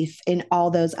safe in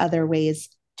all those other ways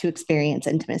to experience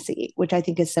intimacy, which I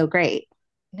think is so great.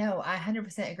 No, I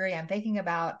 100% agree.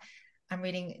 I'm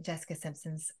reading Jessica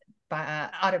Simpson's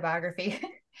autobiography.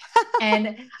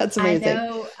 And That's I amazing.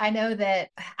 know that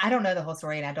I don't know the whole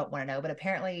story and I don't want to know, but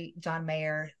apparently John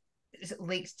Mayer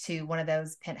leaked to one of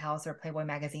those Penthouse or Playboy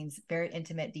magazines very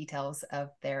intimate details of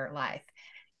their life.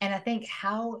 And I think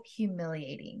how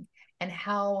humiliating and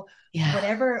how Yeah.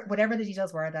 whatever the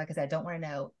details were, because I don't want to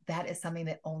know, that is something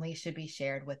that only should be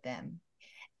shared with them.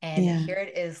 And Yeah. here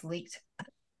it is leaked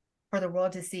for the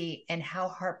world to see, and how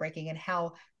heartbreaking and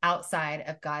how outside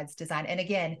of God's design. And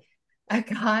again, a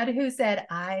God who said,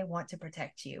 I want to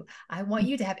protect you. I want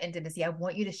you to have intimacy. I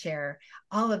want you to share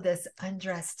all of this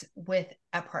undressed with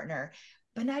a partner,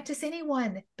 but not just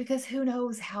anyone, because who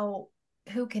knows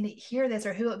who can hear this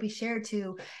or who it would be shared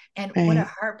to. And what a Right.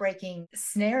 heartbreaking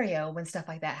scenario when stuff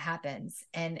like that happens.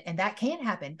 And that can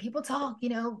happen. People talk,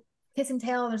 kiss and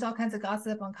tell. There's all kinds of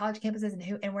gossip on college campuses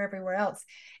and everywhere else.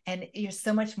 And you're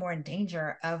so much more in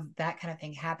danger of that kind of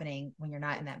thing happening when you're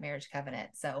not in that marriage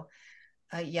covenant. So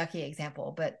a yucky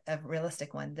example, but a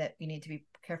realistic one that you need to be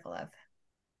careful of.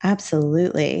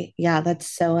 Absolutely. Yeah, that's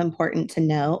so important to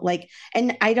know. Like,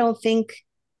 and I don't think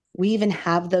we even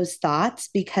have those thoughts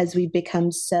because we've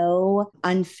become so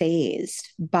unfazed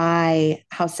by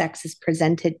how sex is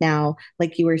presented now,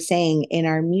 like you were saying, in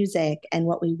our music and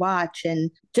what we watch and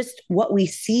just what we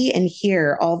see and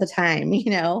hear all the time,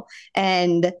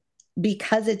 And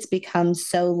because it's become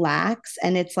so lax,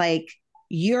 and it's like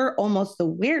you're almost the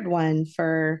weird one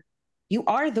for you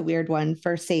are the weird one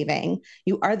for saving.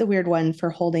 You are the weird one for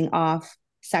holding off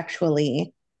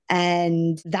sexually.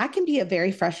 And that can be a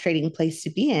very frustrating place to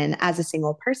be in as a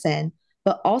single person.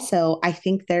 But also, I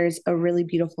think there's a really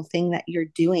beautiful thing that you're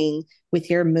doing with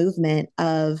your movement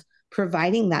of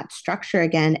providing that structure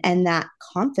again and that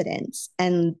confidence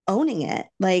and owning it.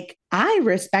 Like, I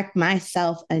respect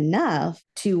myself enough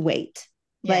to wait.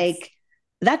 Yes. Like,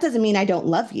 that doesn't mean I don't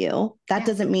love you. That Yeah.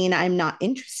 doesn't mean I'm not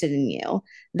interested in you.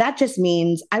 That just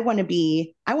means I want to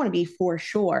be for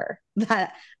sure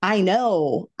that I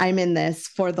know I'm in this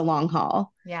for the long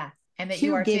haul Yeah. And that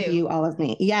you to are give too. you all of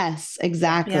me. Yes, Yeah.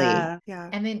 exactly. Yeah. Yeah.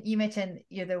 And then you mentioned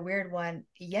you're the weird one.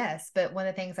 Yes. But one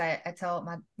of the things I tell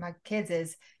my kids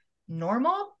is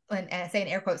normal, and I say in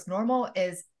air quotes, normal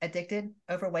is addicted,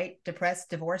 overweight, depressed,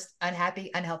 divorced,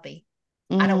 unhappy, unhealthy.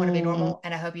 I don't want to be Mm, normal,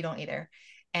 and I hope you don't either.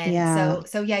 And yeah.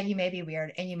 so yeah, you may be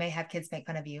weird and you may have kids make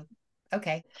fun of you.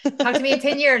 okay, talk to me in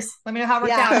 10 years. Let me know how it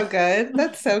worked Yeah. out. So good.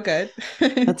 That's so good.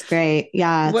 That's great.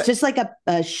 Yeah. It's What just like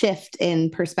a shift in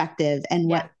perspective and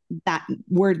Yeah. what that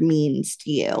word means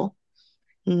to you.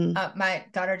 Mm. My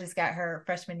daughter just got her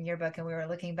freshman yearbook and we were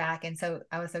looking back. And so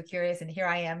I was so curious. And here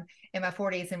I am in my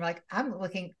 40s and we're like, I'm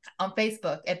looking on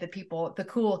Facebook at the people, the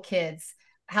cool kids,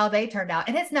 how they turned out.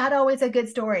 And it's not always a good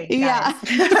story, guys. Yeah.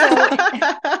 So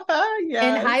in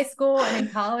Yes. high school and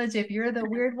in college, if you're the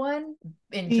weird one,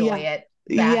 enjoy Yeah. it,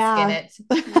 bask in Yeah. it.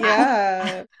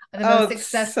 Yeah. The Oh, most it's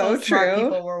successful, so smart true.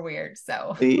 people were weird.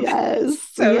 So Yes.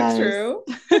 So Yes. true.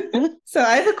 So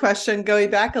I have a question going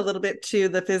back a little bit to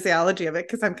the physiology of it,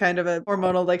 because I'm kind of a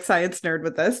hormonal like science nerd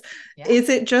with this. yeah. Is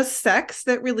it just sex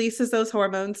that releases those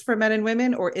hormones for men and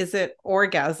women, or is it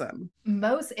orgasm?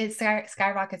 It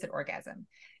skyrockets at orgasm.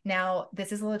 Now,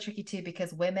 this is a little tricky too,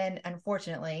 because women,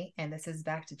 unfortunately, and this is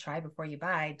back to try before you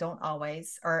buy, don't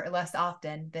always, or less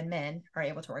often than men, are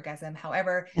able to orgasm.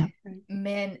 However, Yeah.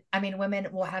 women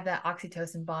will have that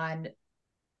oxytocin bond,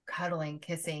 cuddling,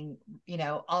 kissing,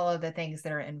 all of the things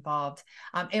that are involved.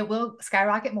 It will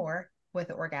skyrocket more with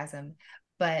the orgasm,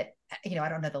 but I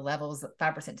don't know the levels,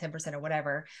 5%, 10% or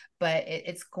whatever, but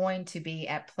it's going to be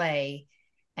at play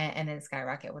and then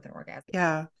skyrocket with an orgasm.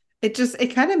 Yeah.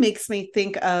 It kind of makes me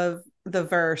think of the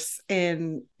verse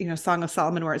in, Song of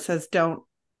Solomon where it says, don't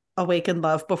awaken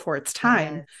love before it's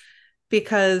time. Yes.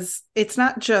 Because it's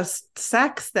not just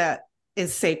sex that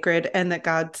is sacred and that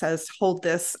God says, hold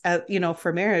this,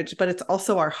 for marriage, but it's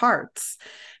also our hearts.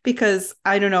 Because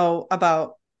I don't know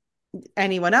about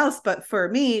anyone else, but for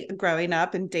me, growing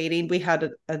up and dating,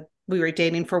 we were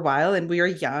dating for a while and we were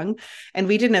young and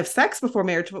we didn't have sex before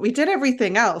marriage, but we did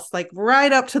everything else like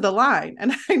right up to the line.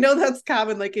 And I know that's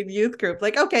common, like in youth group,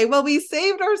 like, okay, well, we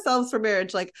saved ourselves for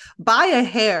marriage, like by a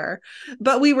hair,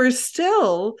 but we were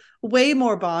still way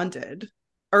more bonded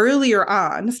earlier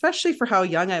on, especially for how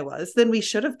young I was, than we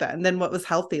should have been, than what was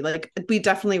healthy. Like we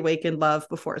definitely awaken love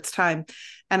before it's time.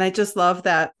 And I just love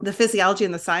that the physiology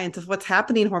and the science of what's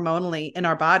happening hormonally in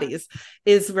our bodies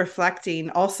is reflecting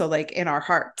also like in our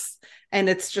hearts. And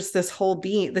it's just this whole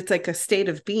being that's like a state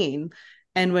of being.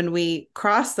 And when we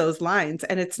cross those lines,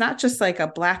 and it's not just like a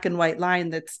black and white line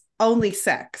that's only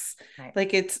sex, Right.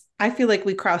 like I feel like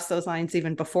we cross those lines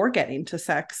even before getting to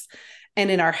sex. And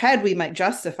in our head, we might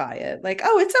justify it like,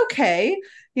 oh, it's okay.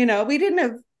 We didn't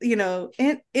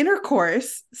have,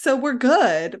 intercourse, so we're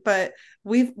good. But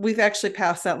we've actually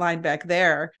passed that line back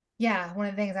there. Yeah. One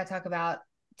of the things I talk about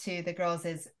to the girls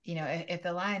is, if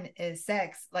the line is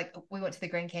sex, like we went to the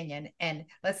Grand Canyon and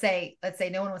let's say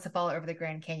no one wants to fall over the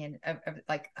Grand Canyon,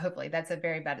 like hopefully that's a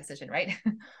very bad decision, right?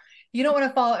 You don't want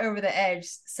to fall over the edge.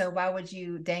 So why would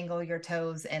you dangle your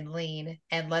toes and lean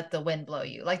and let the wind blow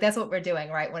you? Like that's what we're doing,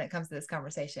 right? When it comes to this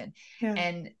conversation. Yeah.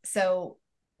 And so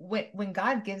when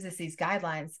God gives us these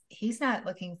guidelines, he's not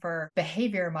looking for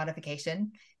behavior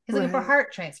modification. He's looking for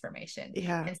heart transformation.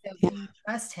 Yeah. And so do you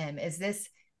trust him? Is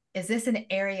this an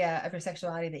area of your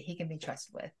sexuality that he can be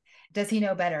trusted with? Does he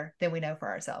know better than we know for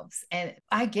ourselves? And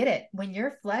I get it. When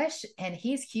you're flesh and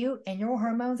he's cute and your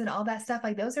hormones and all that stuff,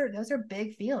 like those are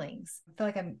big feelings. I feel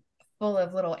like I'm full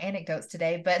of little anecdotes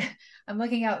today, but I'm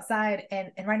looking outside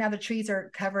and right now the trees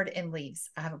are covered in leaves.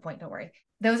 I have a point, don't worry.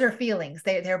 Those are feelings.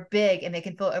 They're big and they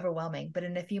can feel overwhelming, but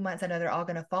in a few months, I know they're all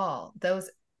going to fall. Those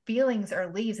feelings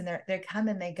are leaves and they come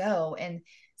and they go. And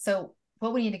so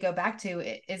what we need to go back to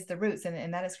is the roots,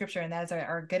 and that is scripture, and that is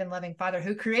our good and loving Father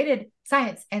who created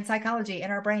science and psychology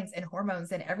and our brains and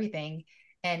hormones and everything.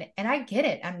 And I get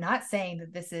it. I'm not saying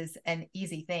that this is an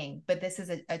easy thing, but this is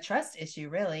a trust issue,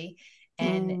 really.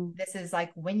 And this is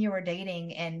like when you were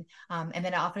dating, and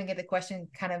then I often get the question,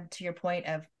 kind of to your point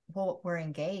of, well, we're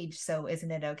engaged, so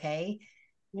isn't it okay?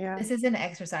 Yeah. This is an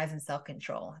exercise in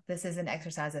self-control. This is an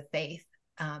exercise of faith.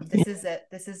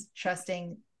 This is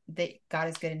trusting that God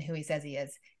is good in who he says he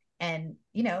is. And,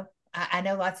 I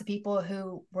know lots of people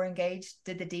who were engaged,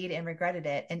 did the deed and regretted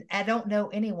it. And I don't know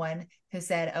anyone who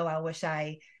said, oh, I wish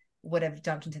I would have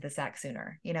jumped into the sack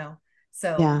sooner,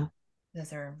 So yeah.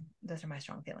 Those are my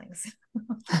strong feelings.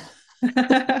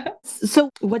 So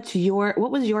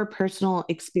what was your personal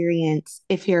experience,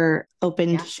 if you're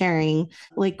open to sharing,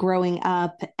 like growing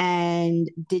up, and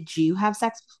did you have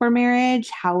sex before marriage?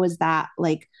 How was that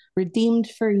like redeemed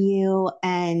for you?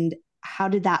 And how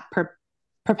did that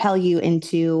propel you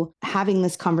into having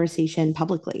this conversation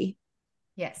publicly?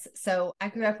 Yes. So I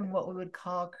grew up in what we would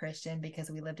call Christian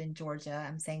because we lived in Georgia.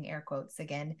 I'm saying air quotes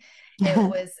again.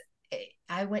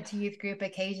 I went to youth group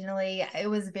occasionally. It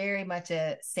was very much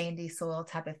a sandy soil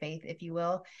type of faith, if you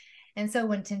will. And so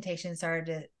when temptation started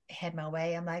to head my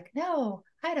way, I'm like, no,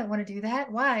 I don't want to do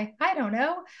that. Why? I don't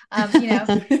know.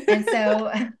 And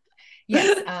so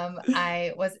Yes.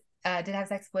 I was did have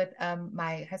sex with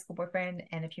my high school boyfriend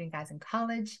and a few guys in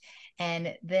college,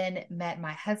 and then met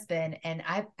my husband. And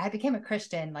I became a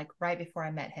Christian like right before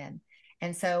I met him.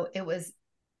 And so it was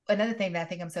another thing that I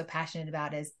think I'm so passionate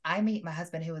about is I meet my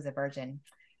husband who was a virgin,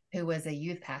 who was a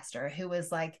youth pastor, who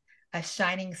was like a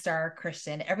shining star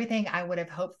Christian, everything I would have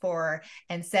hoped for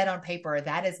and said on paper,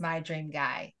 that is my dream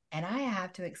guy. And I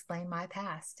have to explain my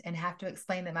past and have to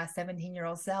explain that my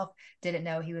 17-year-old self didn't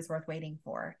know he was worth waiting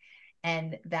for.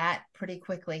 And that pretty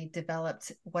quickly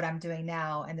developed what I'm doing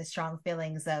now and the strong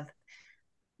feelings of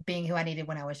being who I needed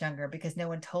when I was younger, because no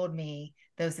one told me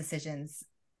those decisions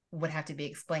would have to be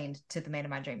explained to the man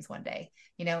of my dreams one day.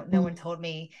 No one told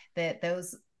me that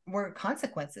those were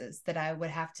consequences that I would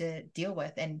have to deal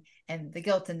with, and the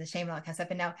guilt and the shame and all that kind of stuff.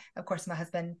 And now, of course, my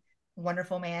husband,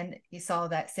 wonderful man, he saw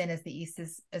that sin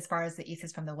as far as the east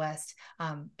is from the west.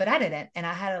 But I didn't. And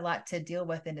I had a lot to deal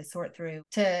with and to sort through,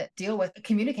 to deal with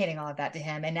communicating all of that to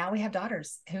him. And now we have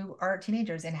daughters who are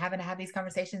teenagers and having to have these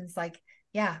conversations like,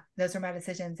 yeah, those were my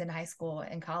decisions in high school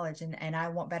and college, and I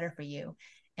want better for you.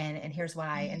 And here's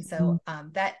why. And so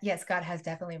that, yes, God has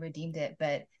definitely redeemed it,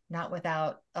 but not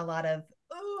without a lot of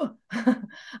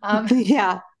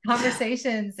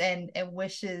conversations and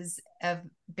wishes of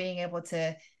being able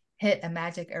to hit a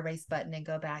magic erase button and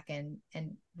go back and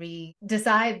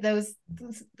decide those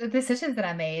the decisions that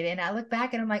I made. And I look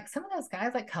back and I'm like, some of those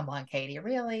guys, like, come on, Katie,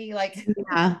 really? Like, he's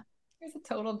a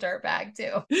total dirtbag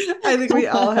too. I think we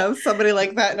all have somebody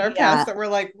like that in our past that we're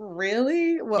like,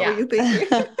 really? What were you thinking?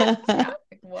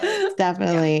 What?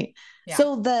 Definitely. Yeah.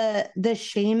 So the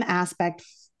shame aspect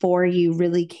for you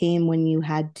really came when you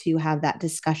had to have that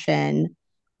discussion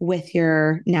with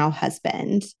your now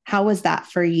husband. How was that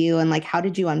for you? And like, how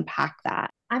did you unpack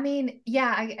that? I mean,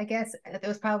 yeah, I guess it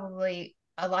was probably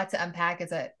a lot to unpack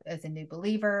as a new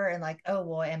believer, and like, oh,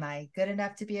 well, am I good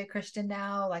enough to be a Christian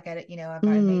now? Like, I've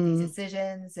already made these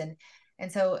decisions.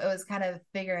 And so it was kind of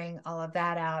figuring all of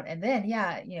that out. And then,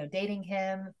 dating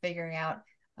him, figuring out,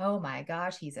 oh my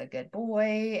gosh, he's a good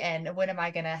boy. And when am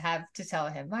I going to have to tell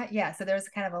him? So there's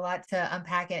kind of a lot to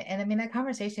unpack it. And I mean, that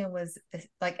conversation was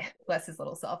like, bless his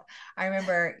little self. I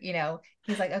remember,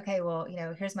 he's like, okay, well,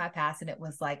 here's my past. And it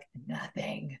was like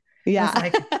nothing. Yeah.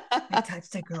 It was like, I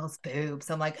touched a girl's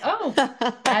boobs. I'm like, oh,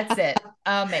 that's it.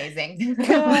 Amazing.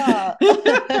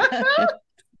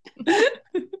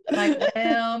 Like,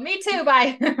 well, me too.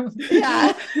 Bye.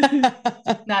 Yeah.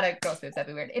 Not a girl's boobs. That'd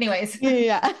be weird. Anyways.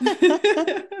 Yeah.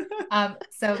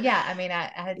 So yeah, I mean,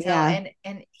 I had to tell,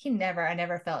 and I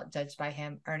never felt judged by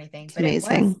him or anything. It's but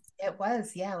amazing. It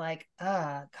was, like,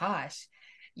 gosh,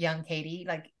 young Katie,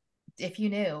 like if you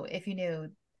knew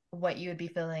what you would be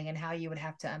feeling and how you would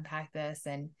have to unpack this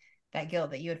and that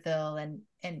guilt that you would feel and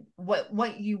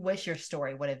what you wish your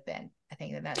story would have been. I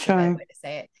think that's the right way to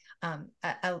say it.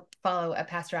 I follow a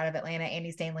pastor out of Atlanta,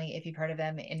 Andy Stanley, if you've heard of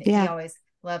him, and he always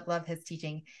love his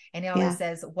teaching. And he always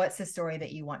says, what's the story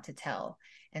that you want to tell?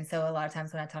 And so a lot of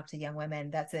times when I talk to young women,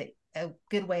 that's a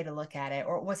good way to look at it.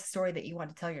 Or what's the story that you want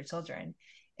to tell your children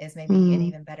is maybe an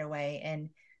even better way. And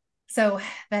so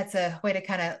that's a way to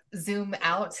kind of zoom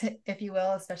out, if you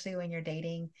will, especially when you're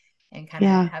dating, and kind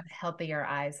of have healthier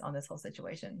eyes on this whole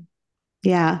situation.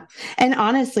 Yeah. And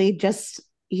honestly, just,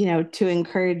 to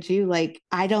encourage you, like,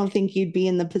 I don't think you'd be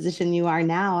in the position you are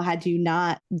now had you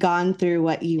not gone through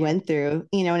what you went through,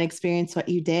 and experienced what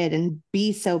you did and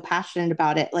be so passionate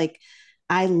about it. Like,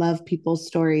 I love people's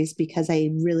stories because I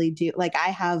really do. Like,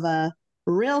 I have a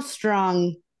real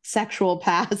strong sexual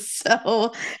past.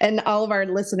 So, and all of our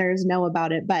listeners know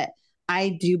about it, but I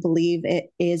do believe it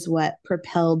is what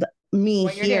propelled me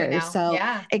here. So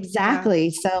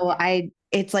exactly. So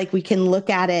it's like, we can look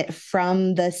at it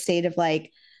from the state of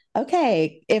like,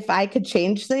 okay, if I could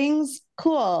change things,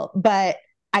 cool, but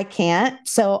I can't.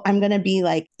 So I'm going to be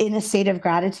like in a state of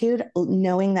gratitude,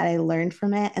 knowing that I learned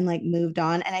from it and like moved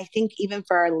on. And I think even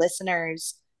for our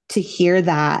listeners to hear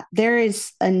that, there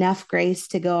is enough grace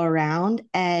to go around.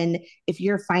 And if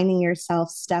you're finding yourself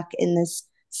stuck in this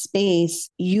space,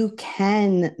 you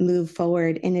can move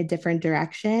forward in a different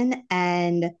direction,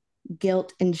 and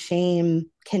guilt and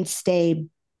shame can stay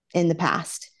in the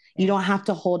past. You don't have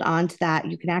to hold on to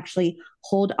that. You can actually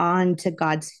hold on to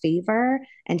God's favor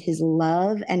and his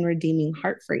love and redeeming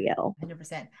heart for you.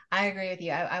 100%. I agree with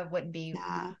you. I wouldn't be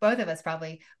both of us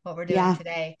probably what we're doing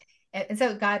today. And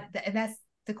so God, and that's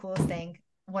the coolest thing.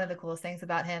 One of the coolest things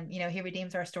about him, he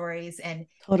redeems our stories, and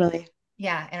totally.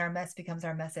 Yeah. And our mess becomes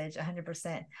our message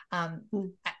 100%.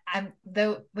 I'm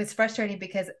though it's frustrating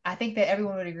because I think that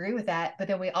everyone would agree with that. But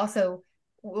then we'll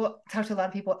talk to a lot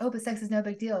of people. Oh, but sex is no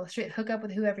big deal. Straight hook up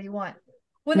with whoever you want.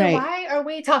 Well, then Right. why are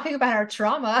we talking about our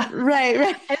trauma Right.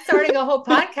 Right. and starting a whole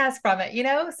podcast from it,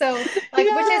 So like, which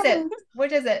is Yeah. it?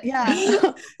 Which is it?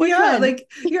 Yeah. Which Yeah, one?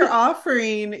 like you're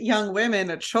offering young women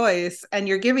a choice and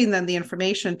you're giving them the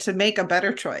information to make a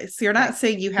better choice. You're not Right.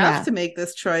 saying you have Yeah. to make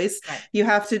this choice. Right. You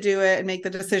have to do it and make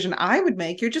the decision I would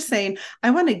make. You're just saying,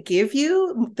 I want to give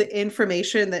you the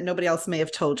information that nobody else may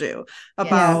have told you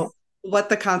about what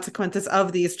the consequences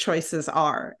of these choices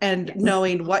are and Yes.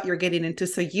 knowing what you're getting into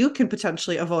so you can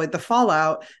potentially avoid the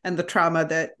fallout and the trauma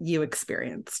that you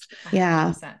experienced. Yeah.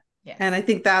 100%. Yes. And I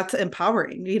think that's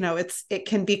empowering. It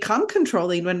can become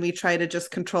controlling when we try to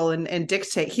just control and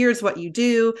dictate, here's what you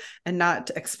do, and not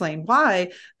explain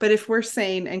why. But if we're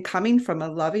saying and coming from a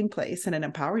loving place and an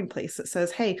empowering place that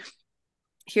says, hey,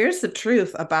 here's the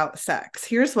truth about sex.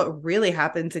 Here's what really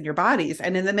happens in your bodies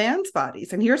and in the man's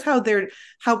bodies. And here's how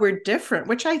we're different,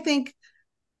 which I think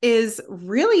is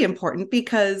really important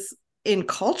because in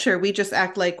culture, we just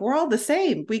act like we're all the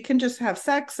same. We can just have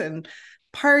sex and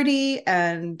party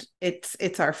and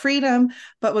it's our freedom.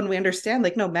 But when we understand,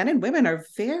 like, no, men and women are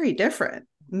very different.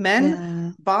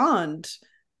 Men bond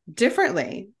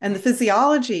differently, and the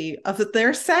physiology of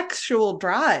their sexual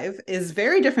drive is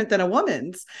very different than a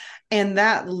woman's, and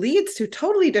that leads to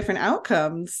totally different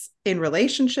outcomes in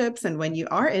relationships and when you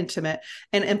are intimate.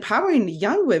 And empowering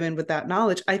young women with that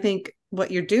knowledge, I think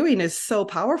what you're doing is so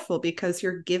powerful because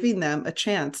you're giving them a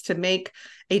chance to make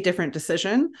a different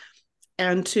decision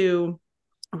and to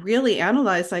really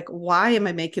analyze, like, why am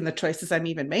I making the choices I'm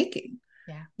even making?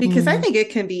 Yeah. Because I think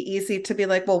it can be easy to be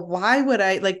like, well, why would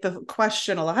I, like, the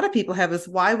question a lot of people have is,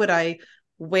 why would I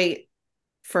wait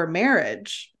for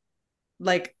marriage?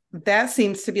 Like, that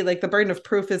seems to be like the burden of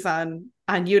proof is on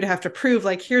you to have to prove,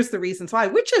 like, here's the reasons why,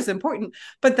 which is important.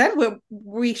 But then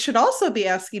we should also be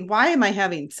asking, why am I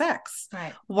having sex?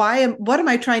 Right. What am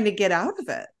I trying to get out of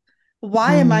it?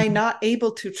 Why am I not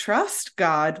able to trust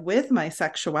God with my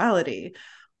sexuality?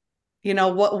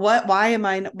 Why am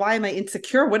I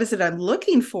insecure? What is it I'm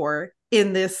looking for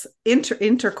in this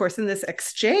intercourse, in this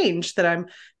exchange that I'm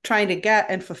trying to get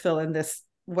and fulfill in this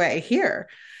way here?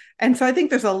 And so I think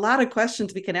there's a lot of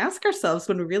questions we can ask ourselves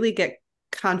when we really get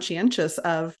conscientious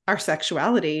of our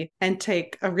sexuality and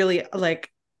take a really,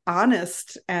 like,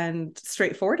 honest and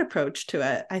straightforward approach to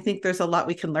it. I think there's a lot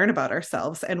we can learn about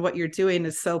ourselves, and what you're doing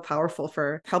is so powerful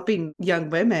for helping young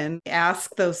women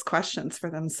ask those questions for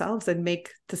themselves and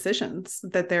make decisions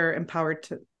that they're empowered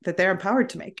to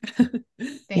make. Thank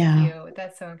you.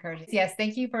 That's so encouraging. Yes.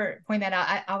 Thank you for pointing that out.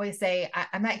 I always say,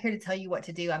 I'm not here to tell you what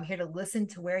to do. I'm here to listen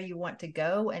to where you want to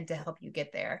go and to help you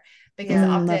get there, because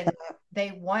often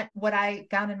they want what I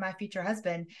found in my future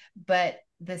husband, but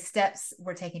the steps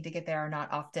we're taking to get there are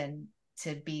not often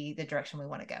to be the direction we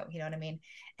want to go. You know what I mean?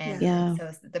 And so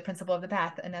it's The Principle of the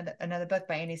Path, another book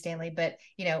by Andy Stanley. But,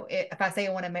 if I say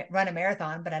I want to run a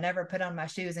marathon, but I never put on my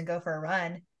shoes and go for a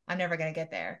run, I'm never going to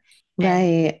get there.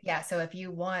 Right. Yeah. So if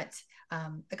you want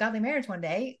a godly marriage one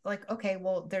day, like, okay,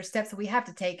 well, there's steps that we have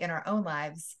to take in our own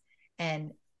lives.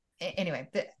 And anyway,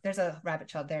 there's a rabbit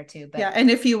trail there too. But and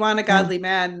if you want a godly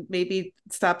man, maybe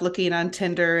stop looking on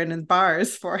Tinder and in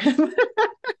bars for him.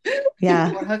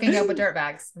 Or hooking up with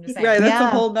dirtbags. I'm just saying. Right. That's a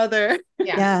whole nother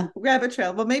rabbit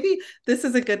trail. Well, maybe this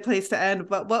is a good place to end.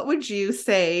 But what would you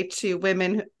say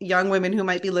to young women who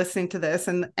might be listening to this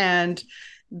and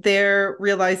they're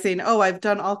realizing, oh, I've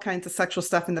done all kinds of sexual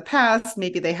stuff in the past.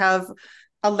 Maybe they have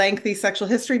a lengthy sexual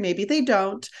history, maybe they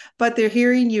don't, but they're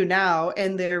hearing you now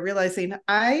and they're realizing,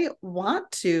 I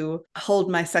want to hold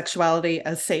my sexuality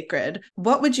as sacred.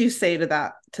 What would you say to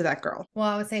that girl? Well,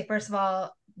 I would say, first of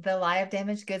all, the lie of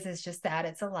damaged goods is just that.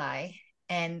 It's a lie.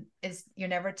 And you're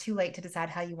never too late to decide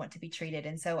how you want to be treated.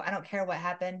 And so I don't care what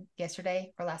happened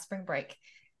yesterday or last spring break.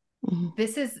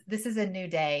 This is a new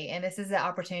day, and this is the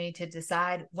opportunity to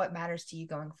decide what matters to you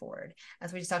going forward.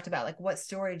 As we just talked about, like, what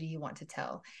story do you want to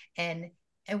tell? And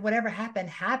whatever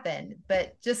happened.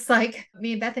 But just like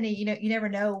me and Bethany, you never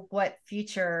know what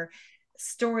future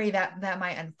story that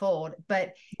might unfold.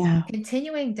 But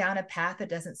continuing down a path that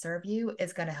doesn't serve you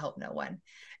is going to help no one.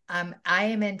 I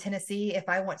am in Tennessee. If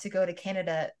I want to go to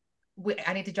Canada,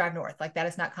 I need to drive north. Like, that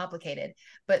is not complicated.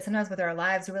 But sometimes with our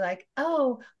lives, we're like,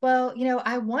 oh, well,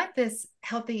 I want this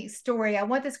healthy story. I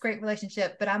want this great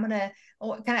relationship, but I'm going to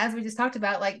kind of, as we just talked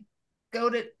about, like, go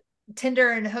to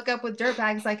Tinder and hook up with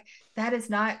dirtbags. Like, that is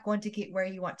not going to get where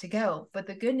you want to go. But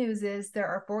the good news is there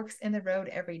are forks in the road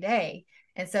every day.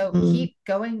 And so keep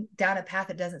going down a path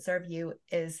that doesn't serve you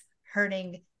is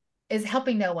helping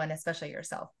no one, especially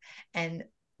yourself. And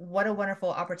what a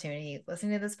wonderful opportunity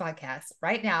listening to this podcast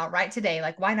right now, right today.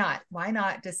 Like, why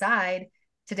not decide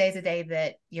today's the day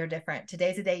that you're different.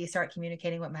 Today's the day you start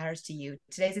communicating what matters to you.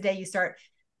 Today's the day you start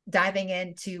diving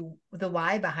into the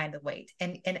why behind the weight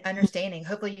and understanding.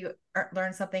 Hopefully you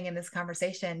learn something in this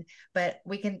conversation, but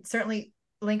we can certainly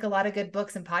link a lot of good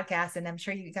books and podcasts. And I'm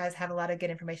sure you guys have a lot of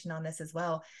good information on this as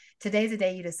well. Today's the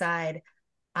day you decide,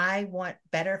 I want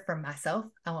better for myself.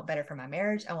 I want better for my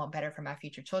marriage. I want better for my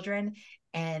future children.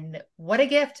 And what a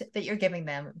gift that you're giving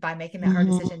them by making that hard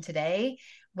decision today.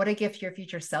 What a gift your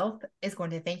future self is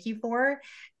going to thank you for.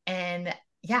 And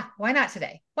yeah, why not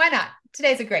today? Why not?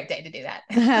 Today's a great day to do that.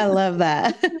 I love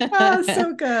that. Oh,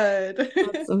 so good.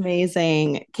 That's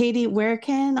amazing. Katie, where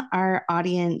can our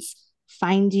audience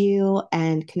find you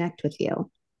and connect with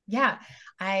you? Yeah,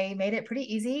 I made it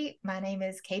pretty easy. My name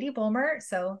is Katie Bulmer.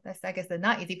 So that's, I guess, the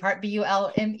not easy part,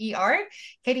 Bulmer,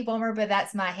 Katie Bulmer, but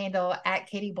that's my handle at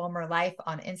Katie Bulmer Life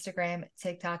on Instagram,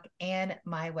 TikTok, and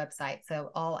my website.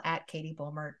 So all at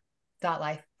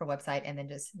KatieBulmer.life for website, and then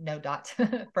just no dot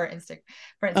for Instagram.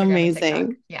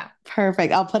 Amazing. Yeah.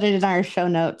 Perfect. I'll put it in our show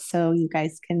notes so you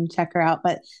guys can check her out.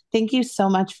 But thank you so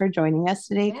much for joining us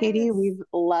today, Yes. Katie. We've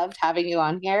loved having you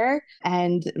on here,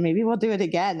 and maybe we'll do it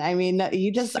again. I mean,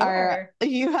 you just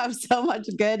you have so much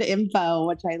good info,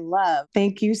 which I love.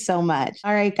 Thank you so much.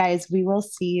 All right, guys, we will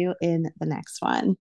see you in the next one.